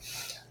discrete.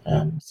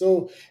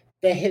 So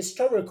the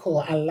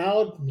historical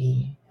allowed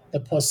me the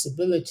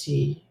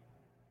possibility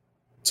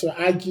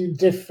to argue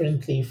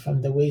differently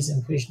from the ways in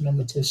which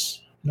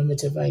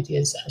normative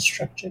ideas are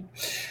structured.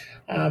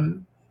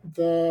 Um,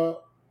 the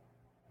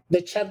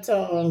the chapter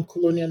on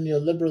colonial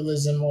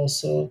neoliberalism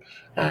also,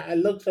 I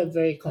looked at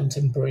very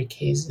contemporary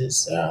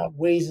cases,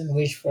 ways in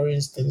which, for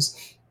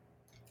instance,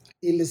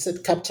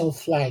 illicit capital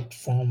flight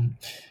from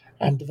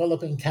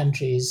developing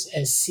countries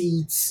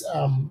exceeds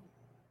 $1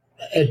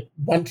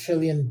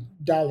 trillion,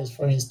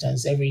 for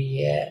instance, every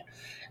year.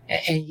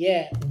 And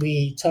yet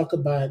we talk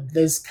about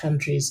these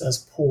countries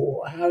as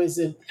poor. How is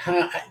it?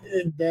 How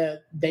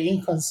the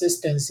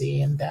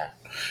inconsistency in that,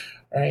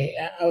 right?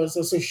 I was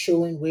also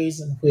showing ways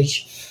in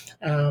which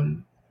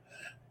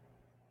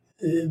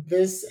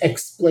this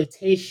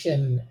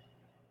exploitation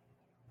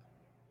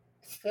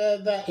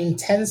further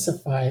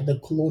intensify the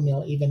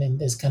colonial even in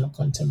this kind of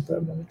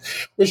contemporary moment.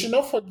 We should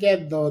not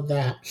forget though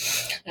that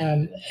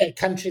a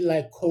country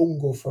like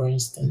Congo, for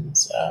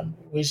instance,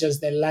 which is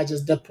the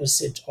largest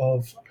deposit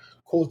of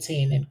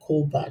coltan and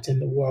cobalt in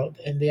the world,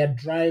 and they are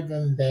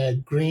driving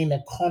the green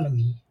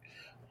economy,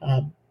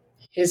 um,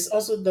 is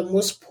also the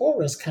most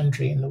poorest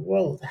country in the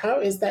world. How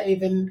is that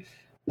even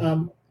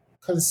um,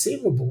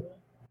 conceivable?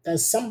 That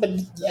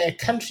somebody, a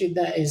country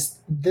that is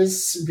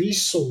this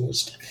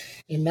resourced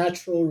in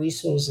natural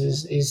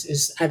resources,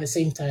 is at the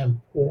same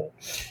time poor.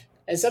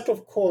 Except,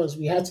 of course,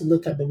 we have to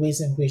look at the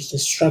ways in which the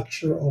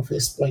structure of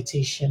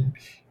exploitation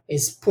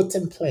is put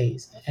in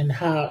place and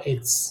how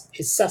it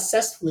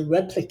successfully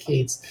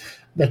replicates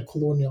the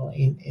colonial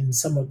in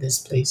some of these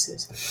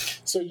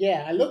places. So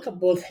yeah, I look at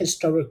both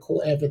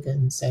historical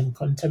evidence and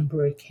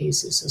contemporary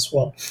cases as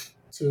well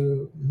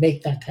to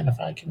make that kind of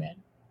argument.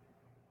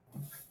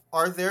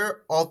 Are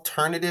there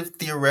alternative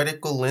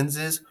theoretical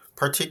lenses,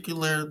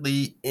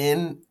 particularly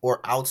in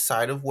or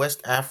outside of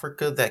West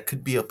Africa, that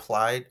could be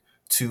applied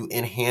to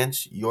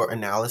enhance your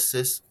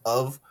analysis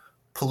of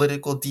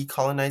political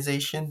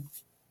decolonization?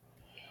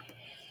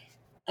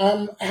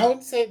 I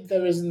would say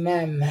there is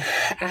none.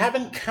 I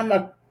haven't come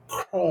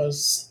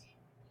across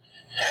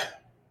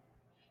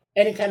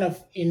any kind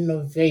of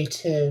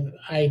innovative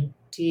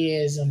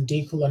ideas on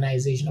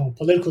decolonization or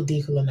political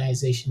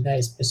decolonization that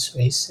is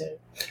persuasive.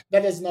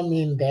 That does not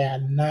mean there are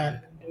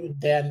none.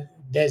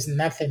 There's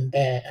nothing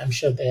there. I'm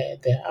sure there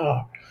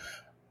are,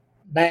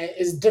 but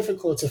it's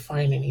difficult to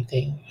find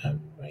anything.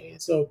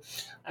 Right? So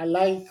I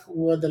like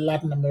what the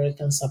Latin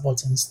American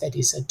subaltern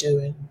studies are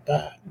doing,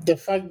 but the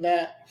fact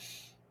that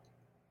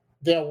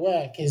their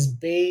work is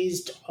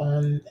based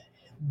on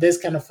this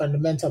kind of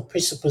fundamental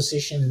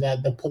presupposition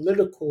that the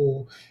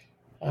political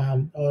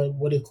or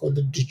what they call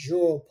the de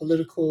jure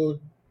political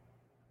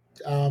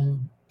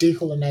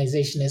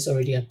decolonization is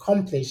already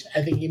accomplished,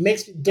 I think it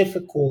makes it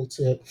difficult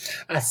to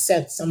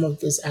accept some of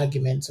these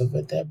arguments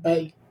over there,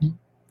 but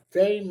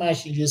very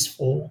much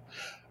useful.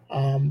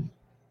 Um,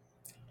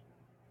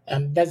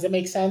 does that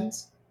make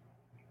sense?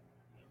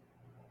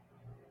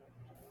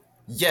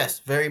 Yes,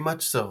 very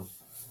much so.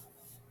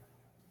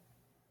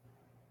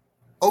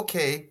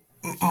 Okay,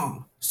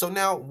 so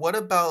now what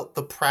about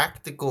the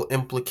practical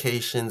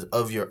implications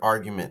of your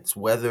arguments,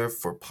 whether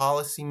for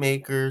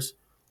policymakers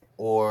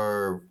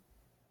or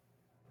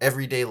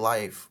everyday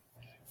life?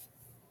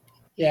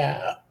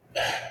 Yeah,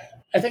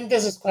 I think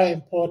this is quite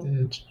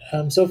important.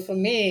 So for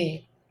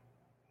me,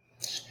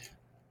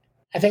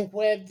 I think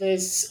where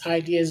these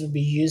ideas will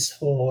be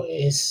useful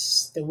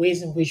is the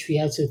ways in which we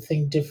have to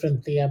think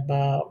differently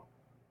about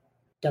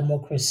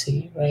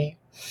democracy, right?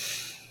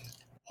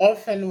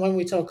 Often, when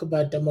we talk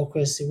about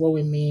democracy, what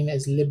we mean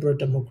is liberal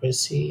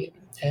democracy.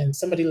 And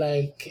somebody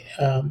like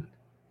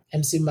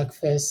MC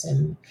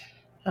McPherson,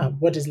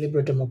 what is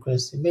liberal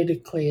democracy, made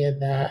it clear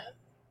that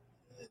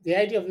the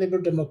idea of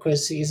liberal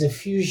democracy is a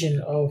fusion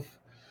of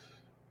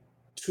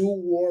two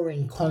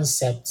warring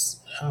concepts.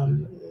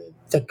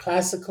 The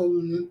classical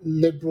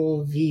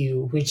liberal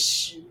view,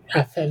 which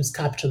affirms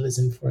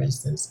capitalism, for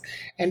instance,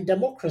 and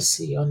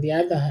democracy, on the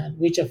other hand,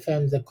 which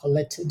affirms the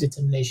collective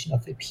determination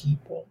of a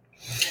people.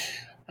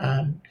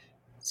 Um,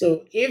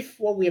 so, if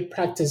what we're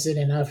practicing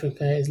in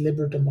Africa is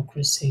liberal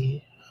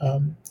democracy,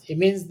 it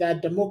means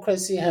that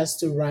democracy has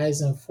to rise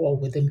and fall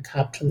within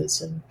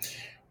capitalism,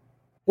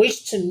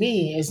 which to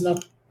me is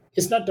not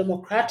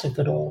democratic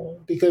at all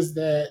because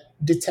the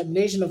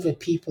determination of a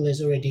people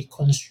is already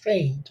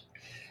constrained.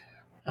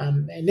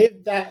 And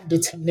if that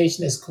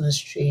determination is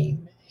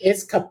constrained,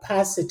 its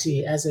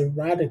capacity as a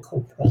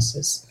radical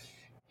process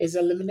is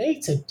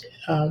eliminated.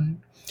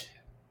 And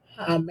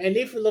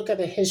if you look at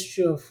the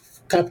history of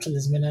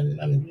capitalism,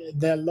 and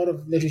there are a lot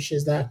of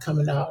literatures that are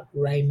coming out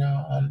right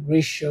now on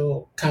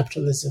racial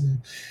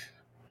capitalism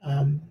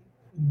um,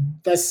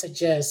 that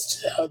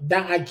suggest,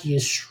 that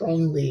argues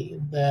strongly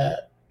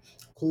the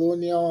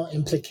colonial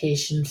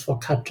implications for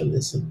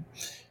capitalism.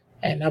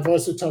 And I've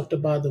also talked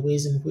about the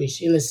ways in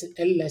which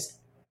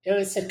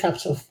illicit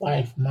capital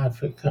flight from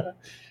Africa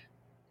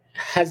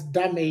has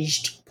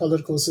damaged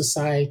political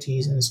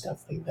societies and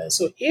stuff like that.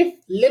 So if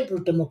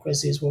liberal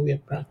democracy is what we're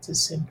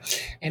practicing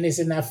and it's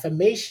an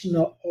affirmation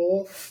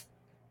of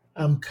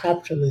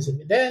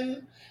capitalism,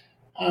 then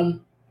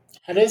um,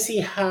 I don't see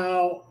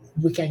how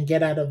we can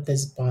get out of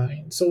this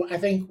bind. So I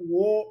think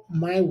what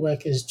my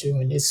work is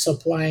doing is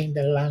supplying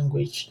the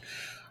language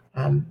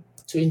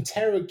to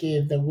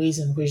interrogate the ways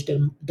in which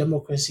the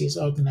democracy is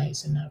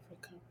organized in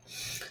Africa.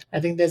 I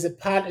think there's a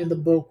part in the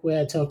book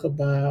where I talk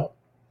about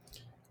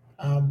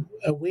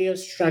a way of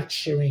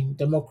structuring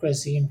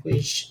democracy in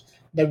which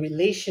the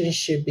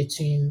relationship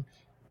between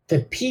the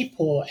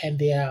people and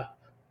their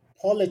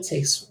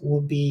politics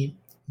will be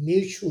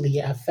mutually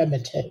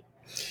affirmative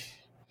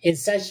in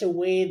such a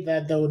way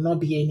that there will not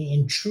be any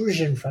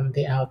intrusion from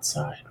the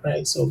outside,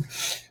 right? So,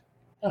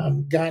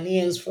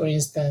 Ghanaians, for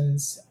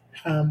instance,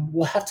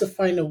 will have to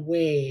find a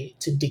way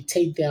to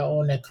dictate their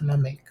own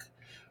economic,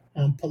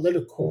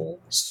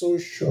 political,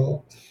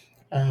 social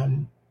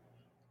um,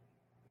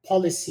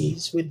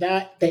 policies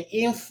without the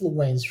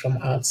influence from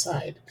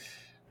outside.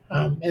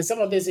 And some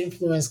of this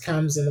influence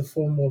comes in the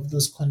form of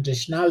those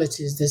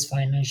conditionalities these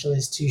financial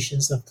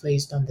institutions have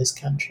placed on these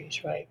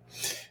countries, right?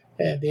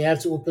 They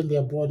have to open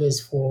their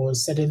borders for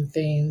certain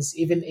things,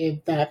 even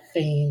if that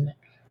thing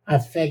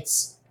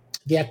affects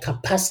their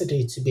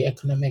capacity to be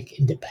economic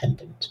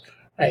independent.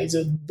 Right.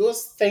 So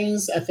those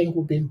things I think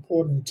will be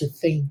important to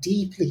think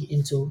deeply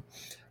into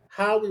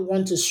how we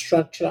want to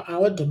structure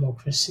our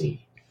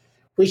democracy,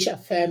 which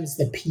affirms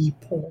the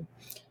people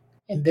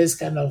in this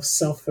kind of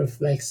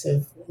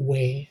self-reflexive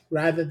way,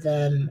 rather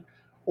than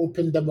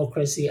open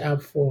democracy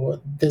up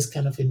for this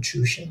kind of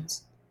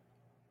intrusions.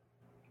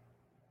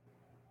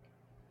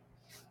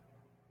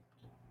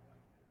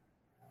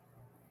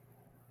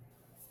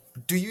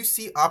 Do you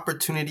see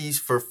opportunities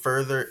for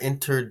further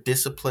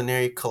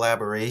interdisciplinary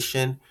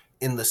collaboration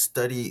in the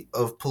study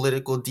of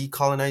political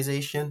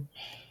decolonization?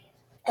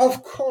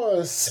 Of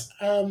course,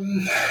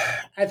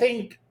 I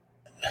think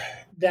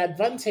the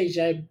advantage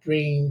I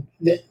bring,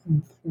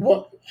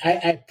 what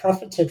I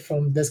profited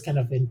from this kind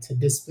of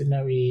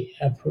interdisciplinary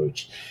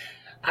approach.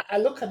 I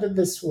look at it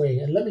this way,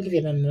 and let me give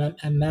you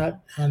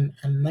an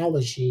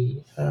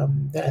analogy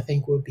that I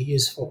think would be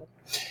useful.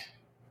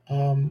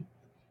 Um,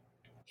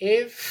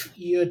 if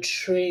you're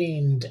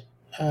trained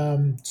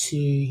to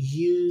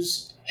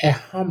use a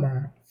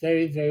hammer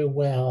very, very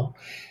well,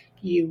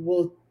 you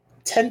will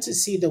tend to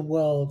see the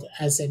world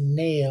as a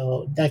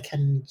nail that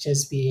can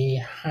just be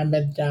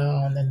hammered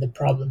down and the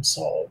problem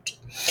solved.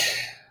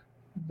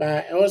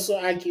 But I also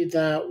argue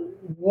that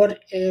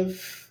what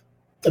if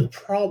the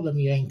problem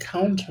you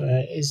encounter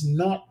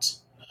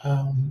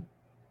um,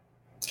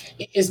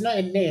 is not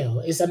a nail,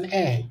 it's an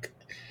egg.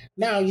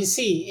 Now you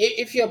see,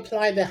 if you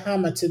apply the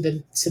hammer to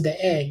the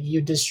egg,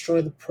 you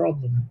destroy the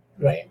problem,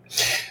 right?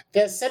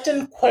 There are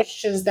certain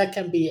questions that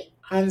can be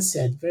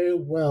answered very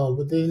well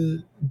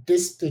within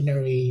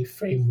disciplinary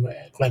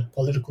framework, like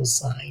political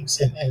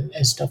science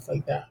and stuff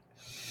like that.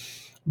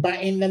 But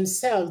in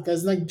themselves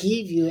does not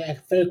give you a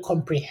very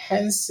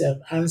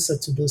comprehensive answer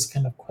to those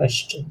kind of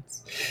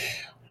questions.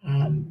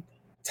 Um,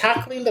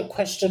 Tackling the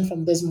question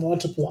from these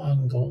multiple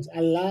angles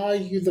allow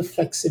you the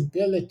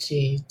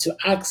flexibility to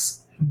ask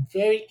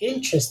very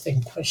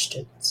interesting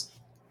questions.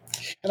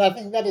 And I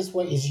think that is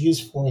what is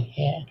useful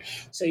here.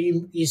 So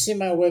you see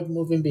my work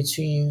moving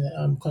between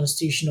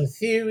constitutional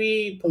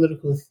theory,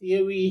 political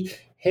theory,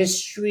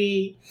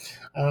 history,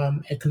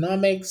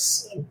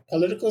 economics,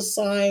 political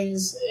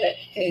science,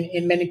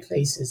 in many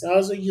places. I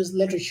also use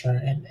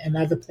literature and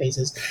other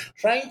places,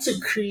 trying to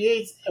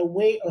create a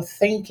way of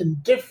thinking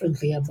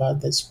differently about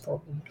this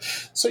problem.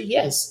 So,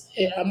 yes,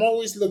 I'm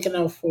always looking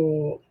out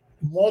for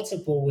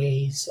multiple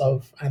ways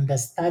of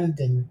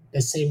understanding the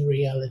same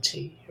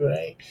reality,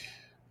 right?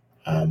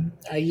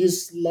 I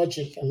use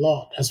logic a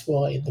lot as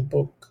well in the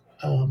book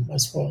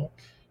as well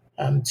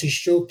to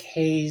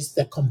showcase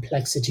the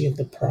complexity of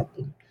the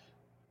problem.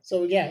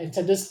 So yeah,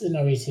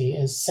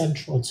 interdisciplinarity is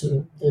central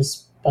to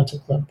this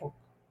particular book.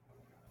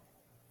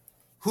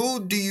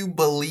 Who do you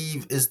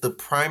believe is the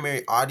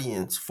primary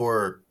audience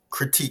for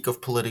critique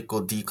of political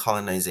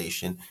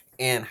decolonization,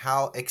 and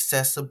how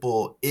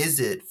accessible is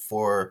it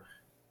for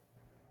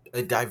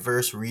a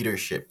diverse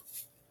readership?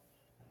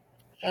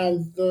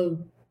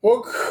 The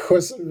book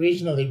was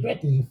originally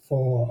written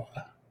for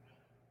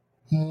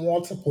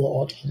multiple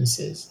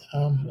audiences.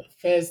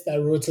 First, I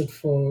wrote it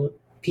for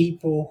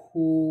people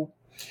who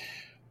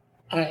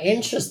are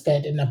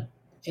interested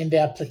in the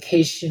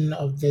application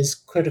of this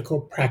critical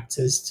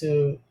practice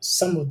to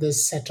some of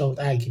these settled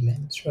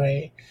arguments,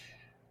 right?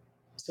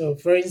 So,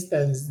 for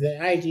instance,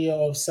 the idea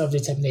of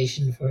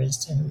self-determination, for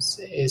instance,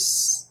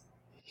 is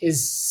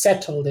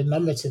settled in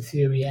normative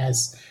theory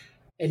as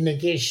a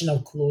negation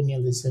of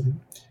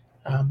colonialism.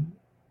 Um,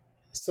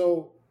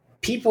 so,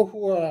 people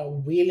who are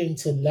willing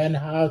to learn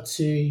how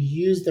to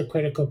use the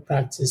critical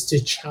practice to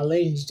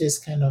challenge this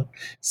kind of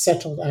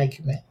settled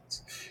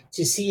argument,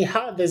 to see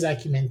how this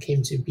argument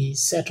came to be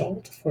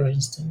settled, for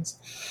instance.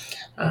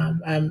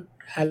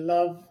 I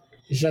love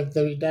Jacques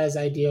Derrida's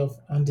idea of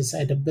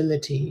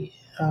undecidability.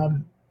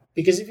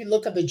 Because if you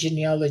look at the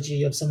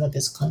genealogy of some of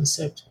this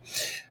concept,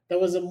 there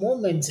was a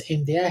moment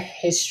in their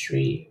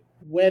history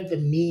where the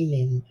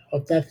meaning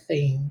of that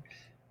thing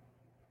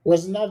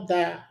was not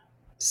that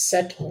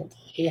settled.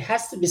 It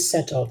has to be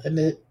settled. And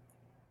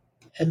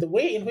the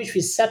way in which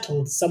we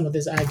settled some of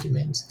these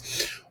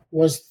arguments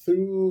was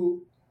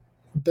through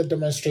the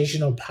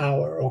demonstration of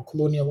power or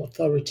colonial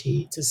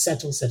authority to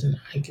settle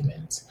certain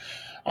arguments.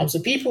 So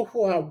people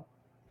who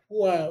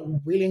are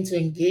willing to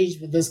engage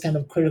with this kind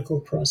of critical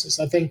process,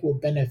 I think will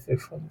benefit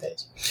from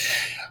this.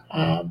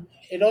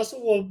 It also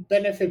will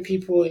benefit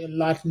people in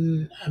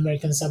Latin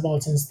American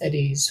subaltern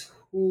studies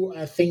who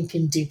are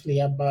thinking deeply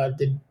about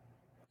the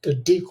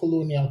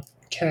decolonial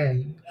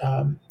term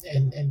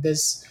and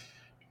this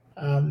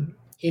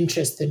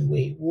interesting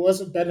way. We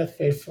also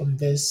benefit from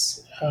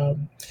this.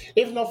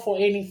 If not for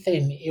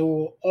anything, it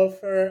will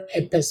offer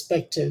a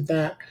perspective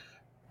that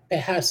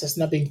perhaps has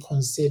not been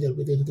considered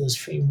within those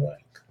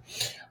framework.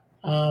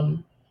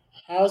 Um,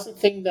 I also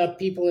think that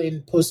people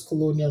in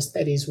post-colonial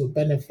studies will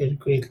benefit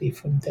greatly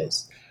from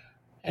this.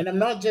 And I'm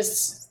not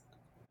just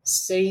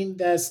saying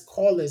that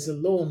scholars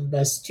alone,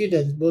 but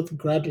students, both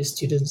graduate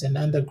students and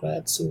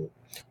undergrads,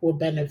 will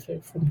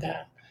benefit from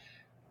that.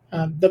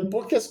 The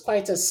book is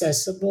quite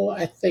accessible,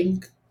 I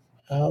think.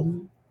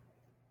 Um,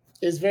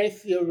 it's very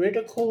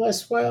theoretical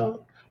as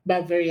well,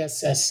 but very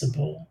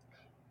accessible.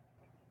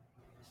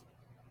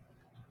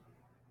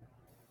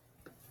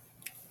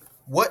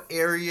 What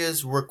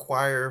areas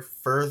require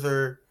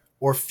further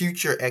or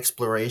future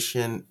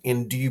exploration,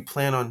 and do you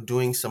plan on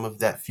doing some of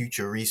that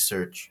future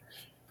research?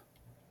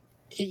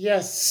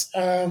 Yes,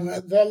 there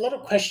are a lot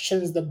of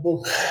questions the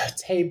book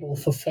table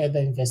for further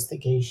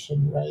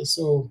investigation, right?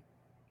 So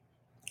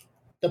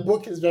the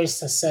book is very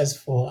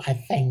successful, I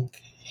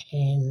think,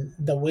 in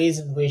the ways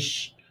in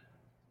which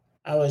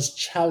I was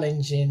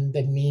challenging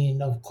the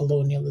meaning of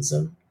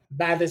colonialism.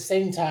 But at the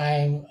same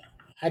time,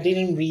 I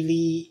didn't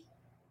really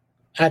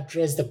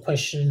address the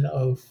question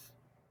of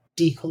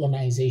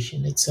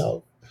decolonization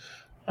itself.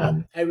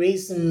 I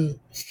raised some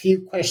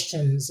few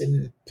questions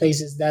in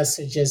places that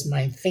suggest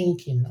my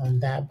thinking on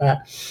that, but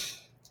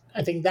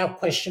I think that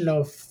question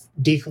of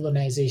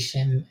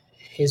decolonization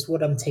is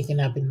what I'm taking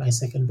up in my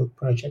second book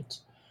project.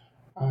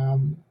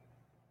 Um,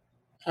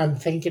 I'm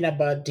thinking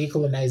about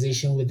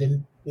decolonization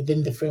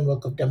within the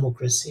framework of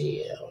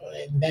democracy,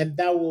 and then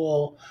that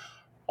will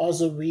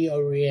also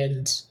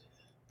reorient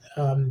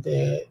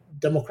the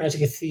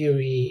democratic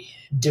theory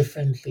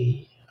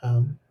differently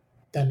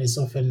than is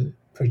often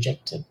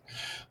projected.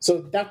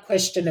 So that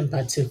question in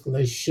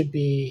particular should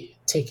be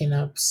taken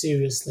up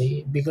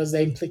seriously because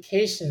the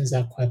implications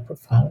are quite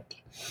profound.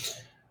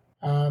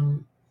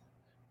 Um,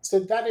 so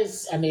that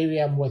is an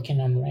area I'm working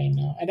on right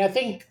now, and I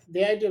think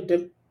the idea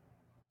of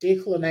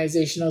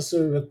decolonization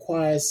also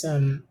requires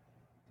some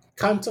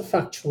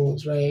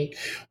counterfactuals, right?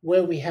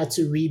 Where we had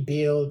to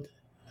rebuild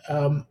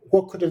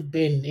what could have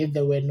been if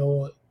there were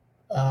no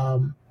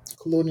um,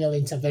 colonial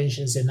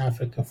interventions in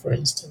Africa, for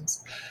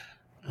instance.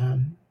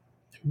 Um,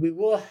 we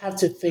will have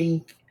to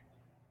think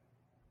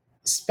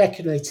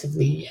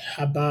speculatively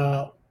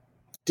about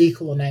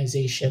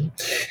decolonization.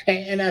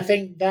 And I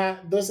think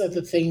that those are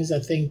the things I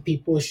think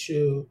people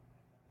should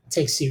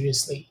take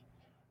seriously.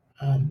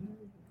 Um,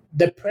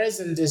 the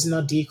present is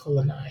not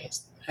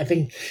decolonized. I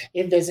think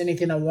if there's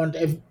anything I want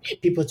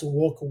people to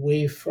walk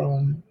away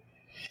from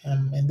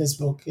in this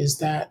book is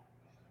that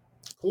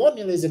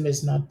colonialism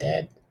is not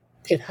dead.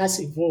 It has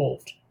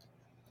evolved,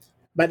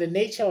 but the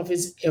nature of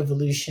its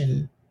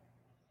evolution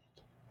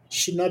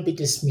should not be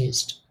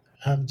dismissed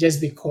just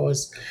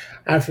because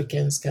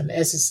Africans can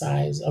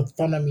exercise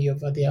autonomy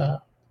over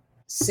their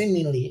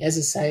seemingly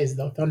exercise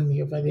the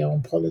autonomy over their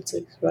own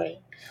politics, right?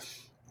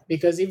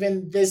 Because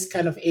even this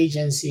kind of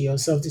agency or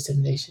self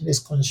determination is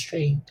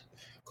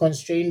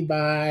constrained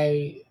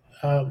by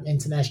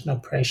international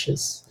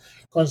pressures,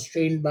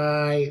 constrained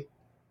by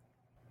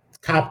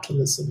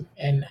capitalism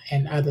and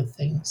other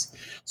things.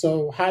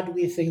 So, how do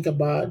we think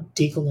about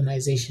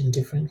decolonization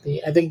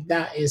differently? I think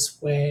that is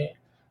where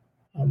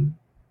um,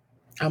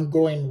 I'm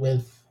going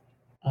with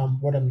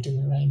what I'm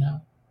doing right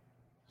now.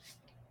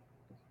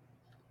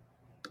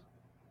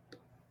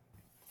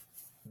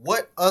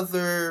 What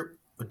other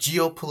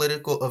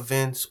geopolitical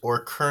events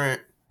or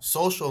current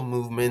social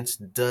movements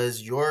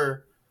does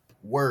your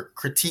work,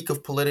 Critique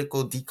of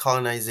Political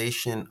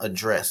Decolonization,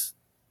 address?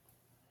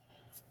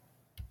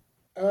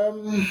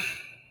 Um,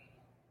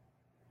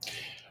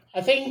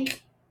 I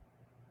think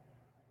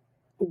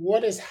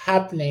what is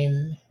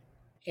happening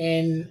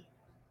in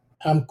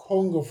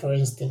Congo, for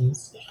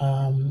instance,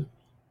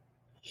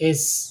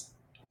 is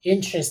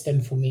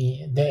interesting for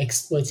me. The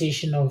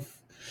exploitation of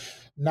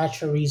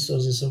natural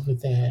resources over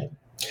there.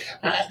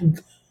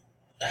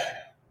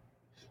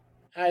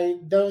 I,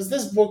 there was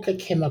this book I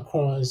came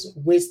across,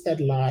 Wasted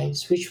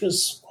Lives, which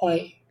was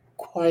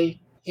quite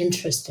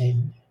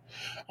interesting.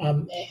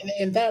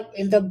 In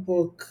that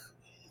book,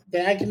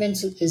 the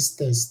argument is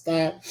this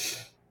that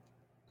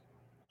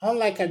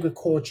unlike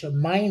agriculture,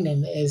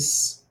 mining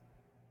is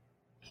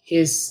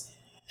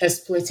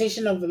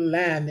exploitation of the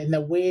land in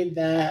a way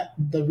that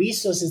the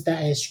resources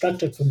that are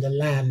extracted from the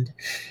land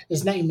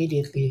is not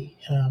immediately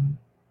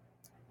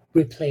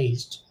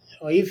replaced.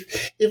 Or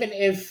if even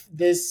if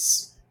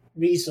this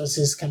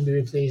resources can be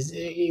replaced,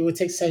 it would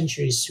take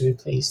centuries to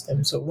replace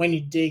them. So when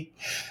you dig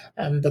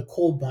the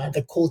cobalt,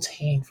 the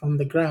coltan from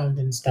the ground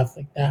and stuff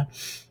like that,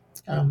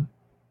 um,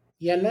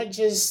 you're not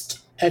just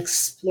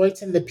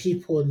exploiting the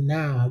people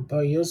now,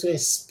 but you're also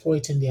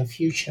exploiting their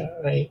future,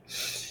 right?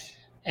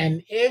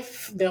 And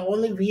if the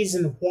only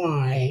reason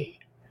why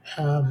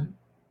um,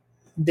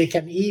 they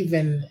can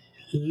even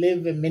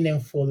live a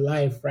meaningful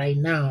life right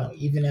now,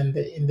 even in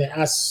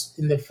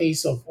the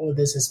face of all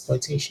this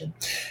exploitation,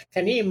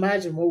 can you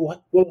imagine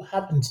what will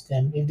happen to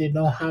them if they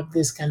don't have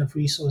this kind of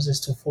resources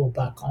to fall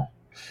back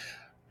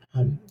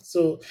on?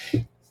 So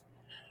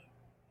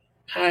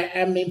I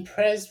am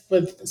impressed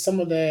with some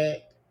of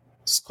the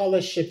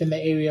scholarship in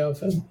the area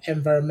of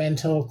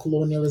environmental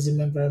colonialism,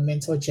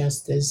 environmental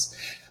justice,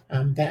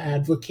 that are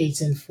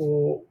advocating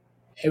for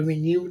a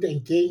renewed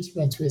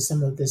engagement with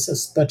some of these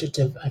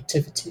exploitative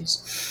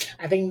activities.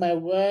 I think my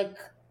work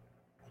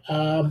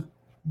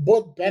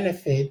both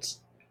benefit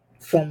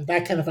from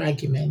that kind of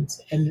argument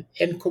and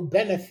could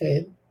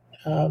benefit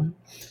um,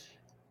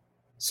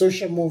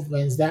 social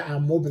movements that are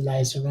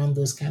mobilized around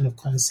those kind of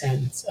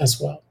concerns as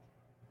well.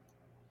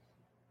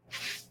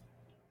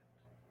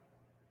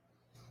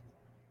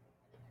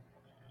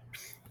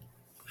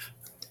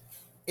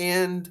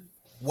 And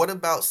what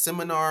about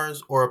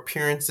seminars or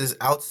appearances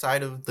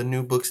outside of the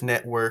New Books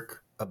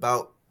Network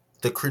about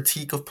the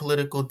critique of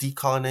political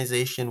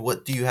decolonization?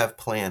 What do you have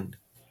planned?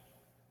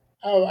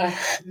 Oh,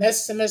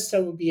 next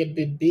semester will be a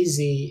bit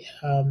busy,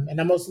 and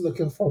I'm also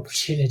looking for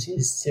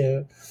opportunities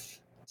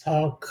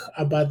talk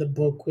about the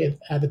book with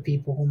other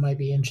people who might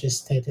be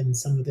interested in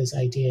some of these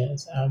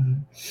ideas.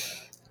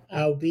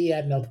 I'll be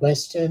at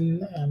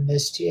Northwestern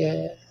next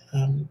year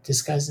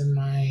discussing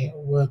my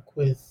work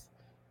with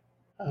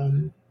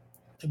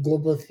a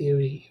global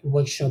theory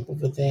workshop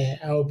over there.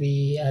 I'll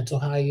be at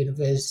Ohio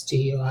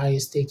University, Ohio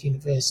State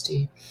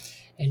University,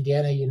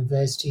 Indiana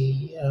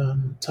University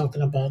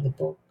talking about the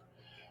book.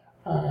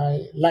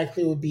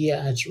 Likely will be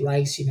at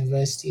Rice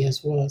University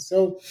as well.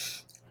 So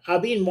I'll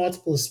be in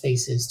multiple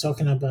spaces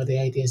talking about the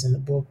ideas in the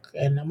book,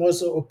 and I'm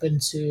also open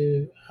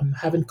to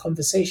having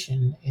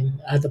conversation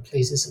in other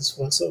places as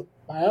well. So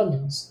by all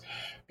means,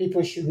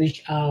 people should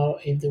reach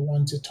out if they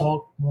want to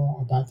talk more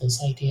about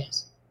these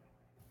ideas.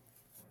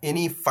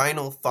 Any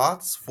final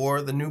thoughts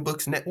for the New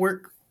Books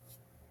Network?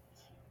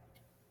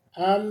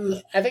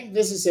 I think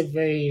this is a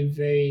very,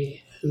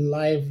 very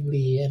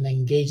lively and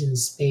engaging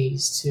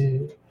space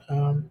to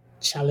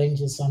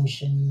challenge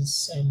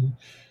assumptions and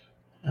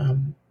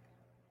um,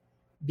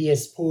 be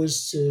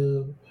exposed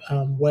to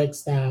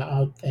works that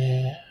are out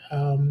there.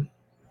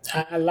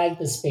 I like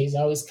the space.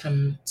 I always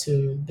come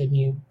to the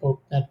New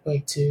Book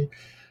Network to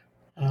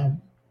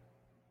um,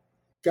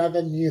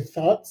 gather new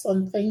thoughts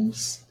on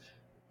things.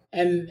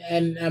 And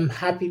I'm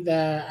happy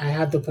that I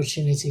had the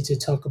opportunity to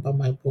talk about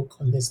my book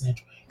on this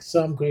network.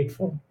 So I'm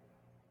grateful.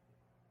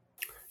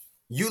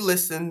 You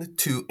listened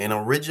to an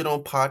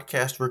original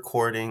podcast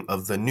recording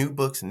of the New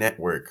Books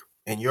Network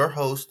and your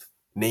host,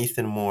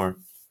 Nathan Moore.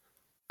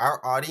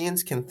 Our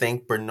audience can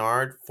thank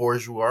Bernard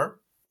Forjwuor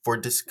for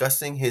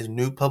discussing his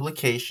new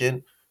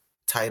publication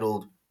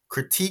titled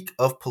Critique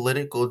of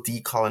Political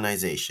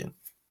Decolonization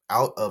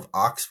out of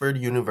Oxford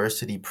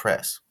University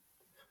Press.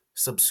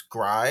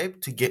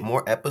 Subscribe to get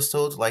more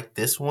episodes like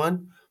this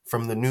one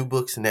from the New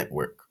Books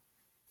Network.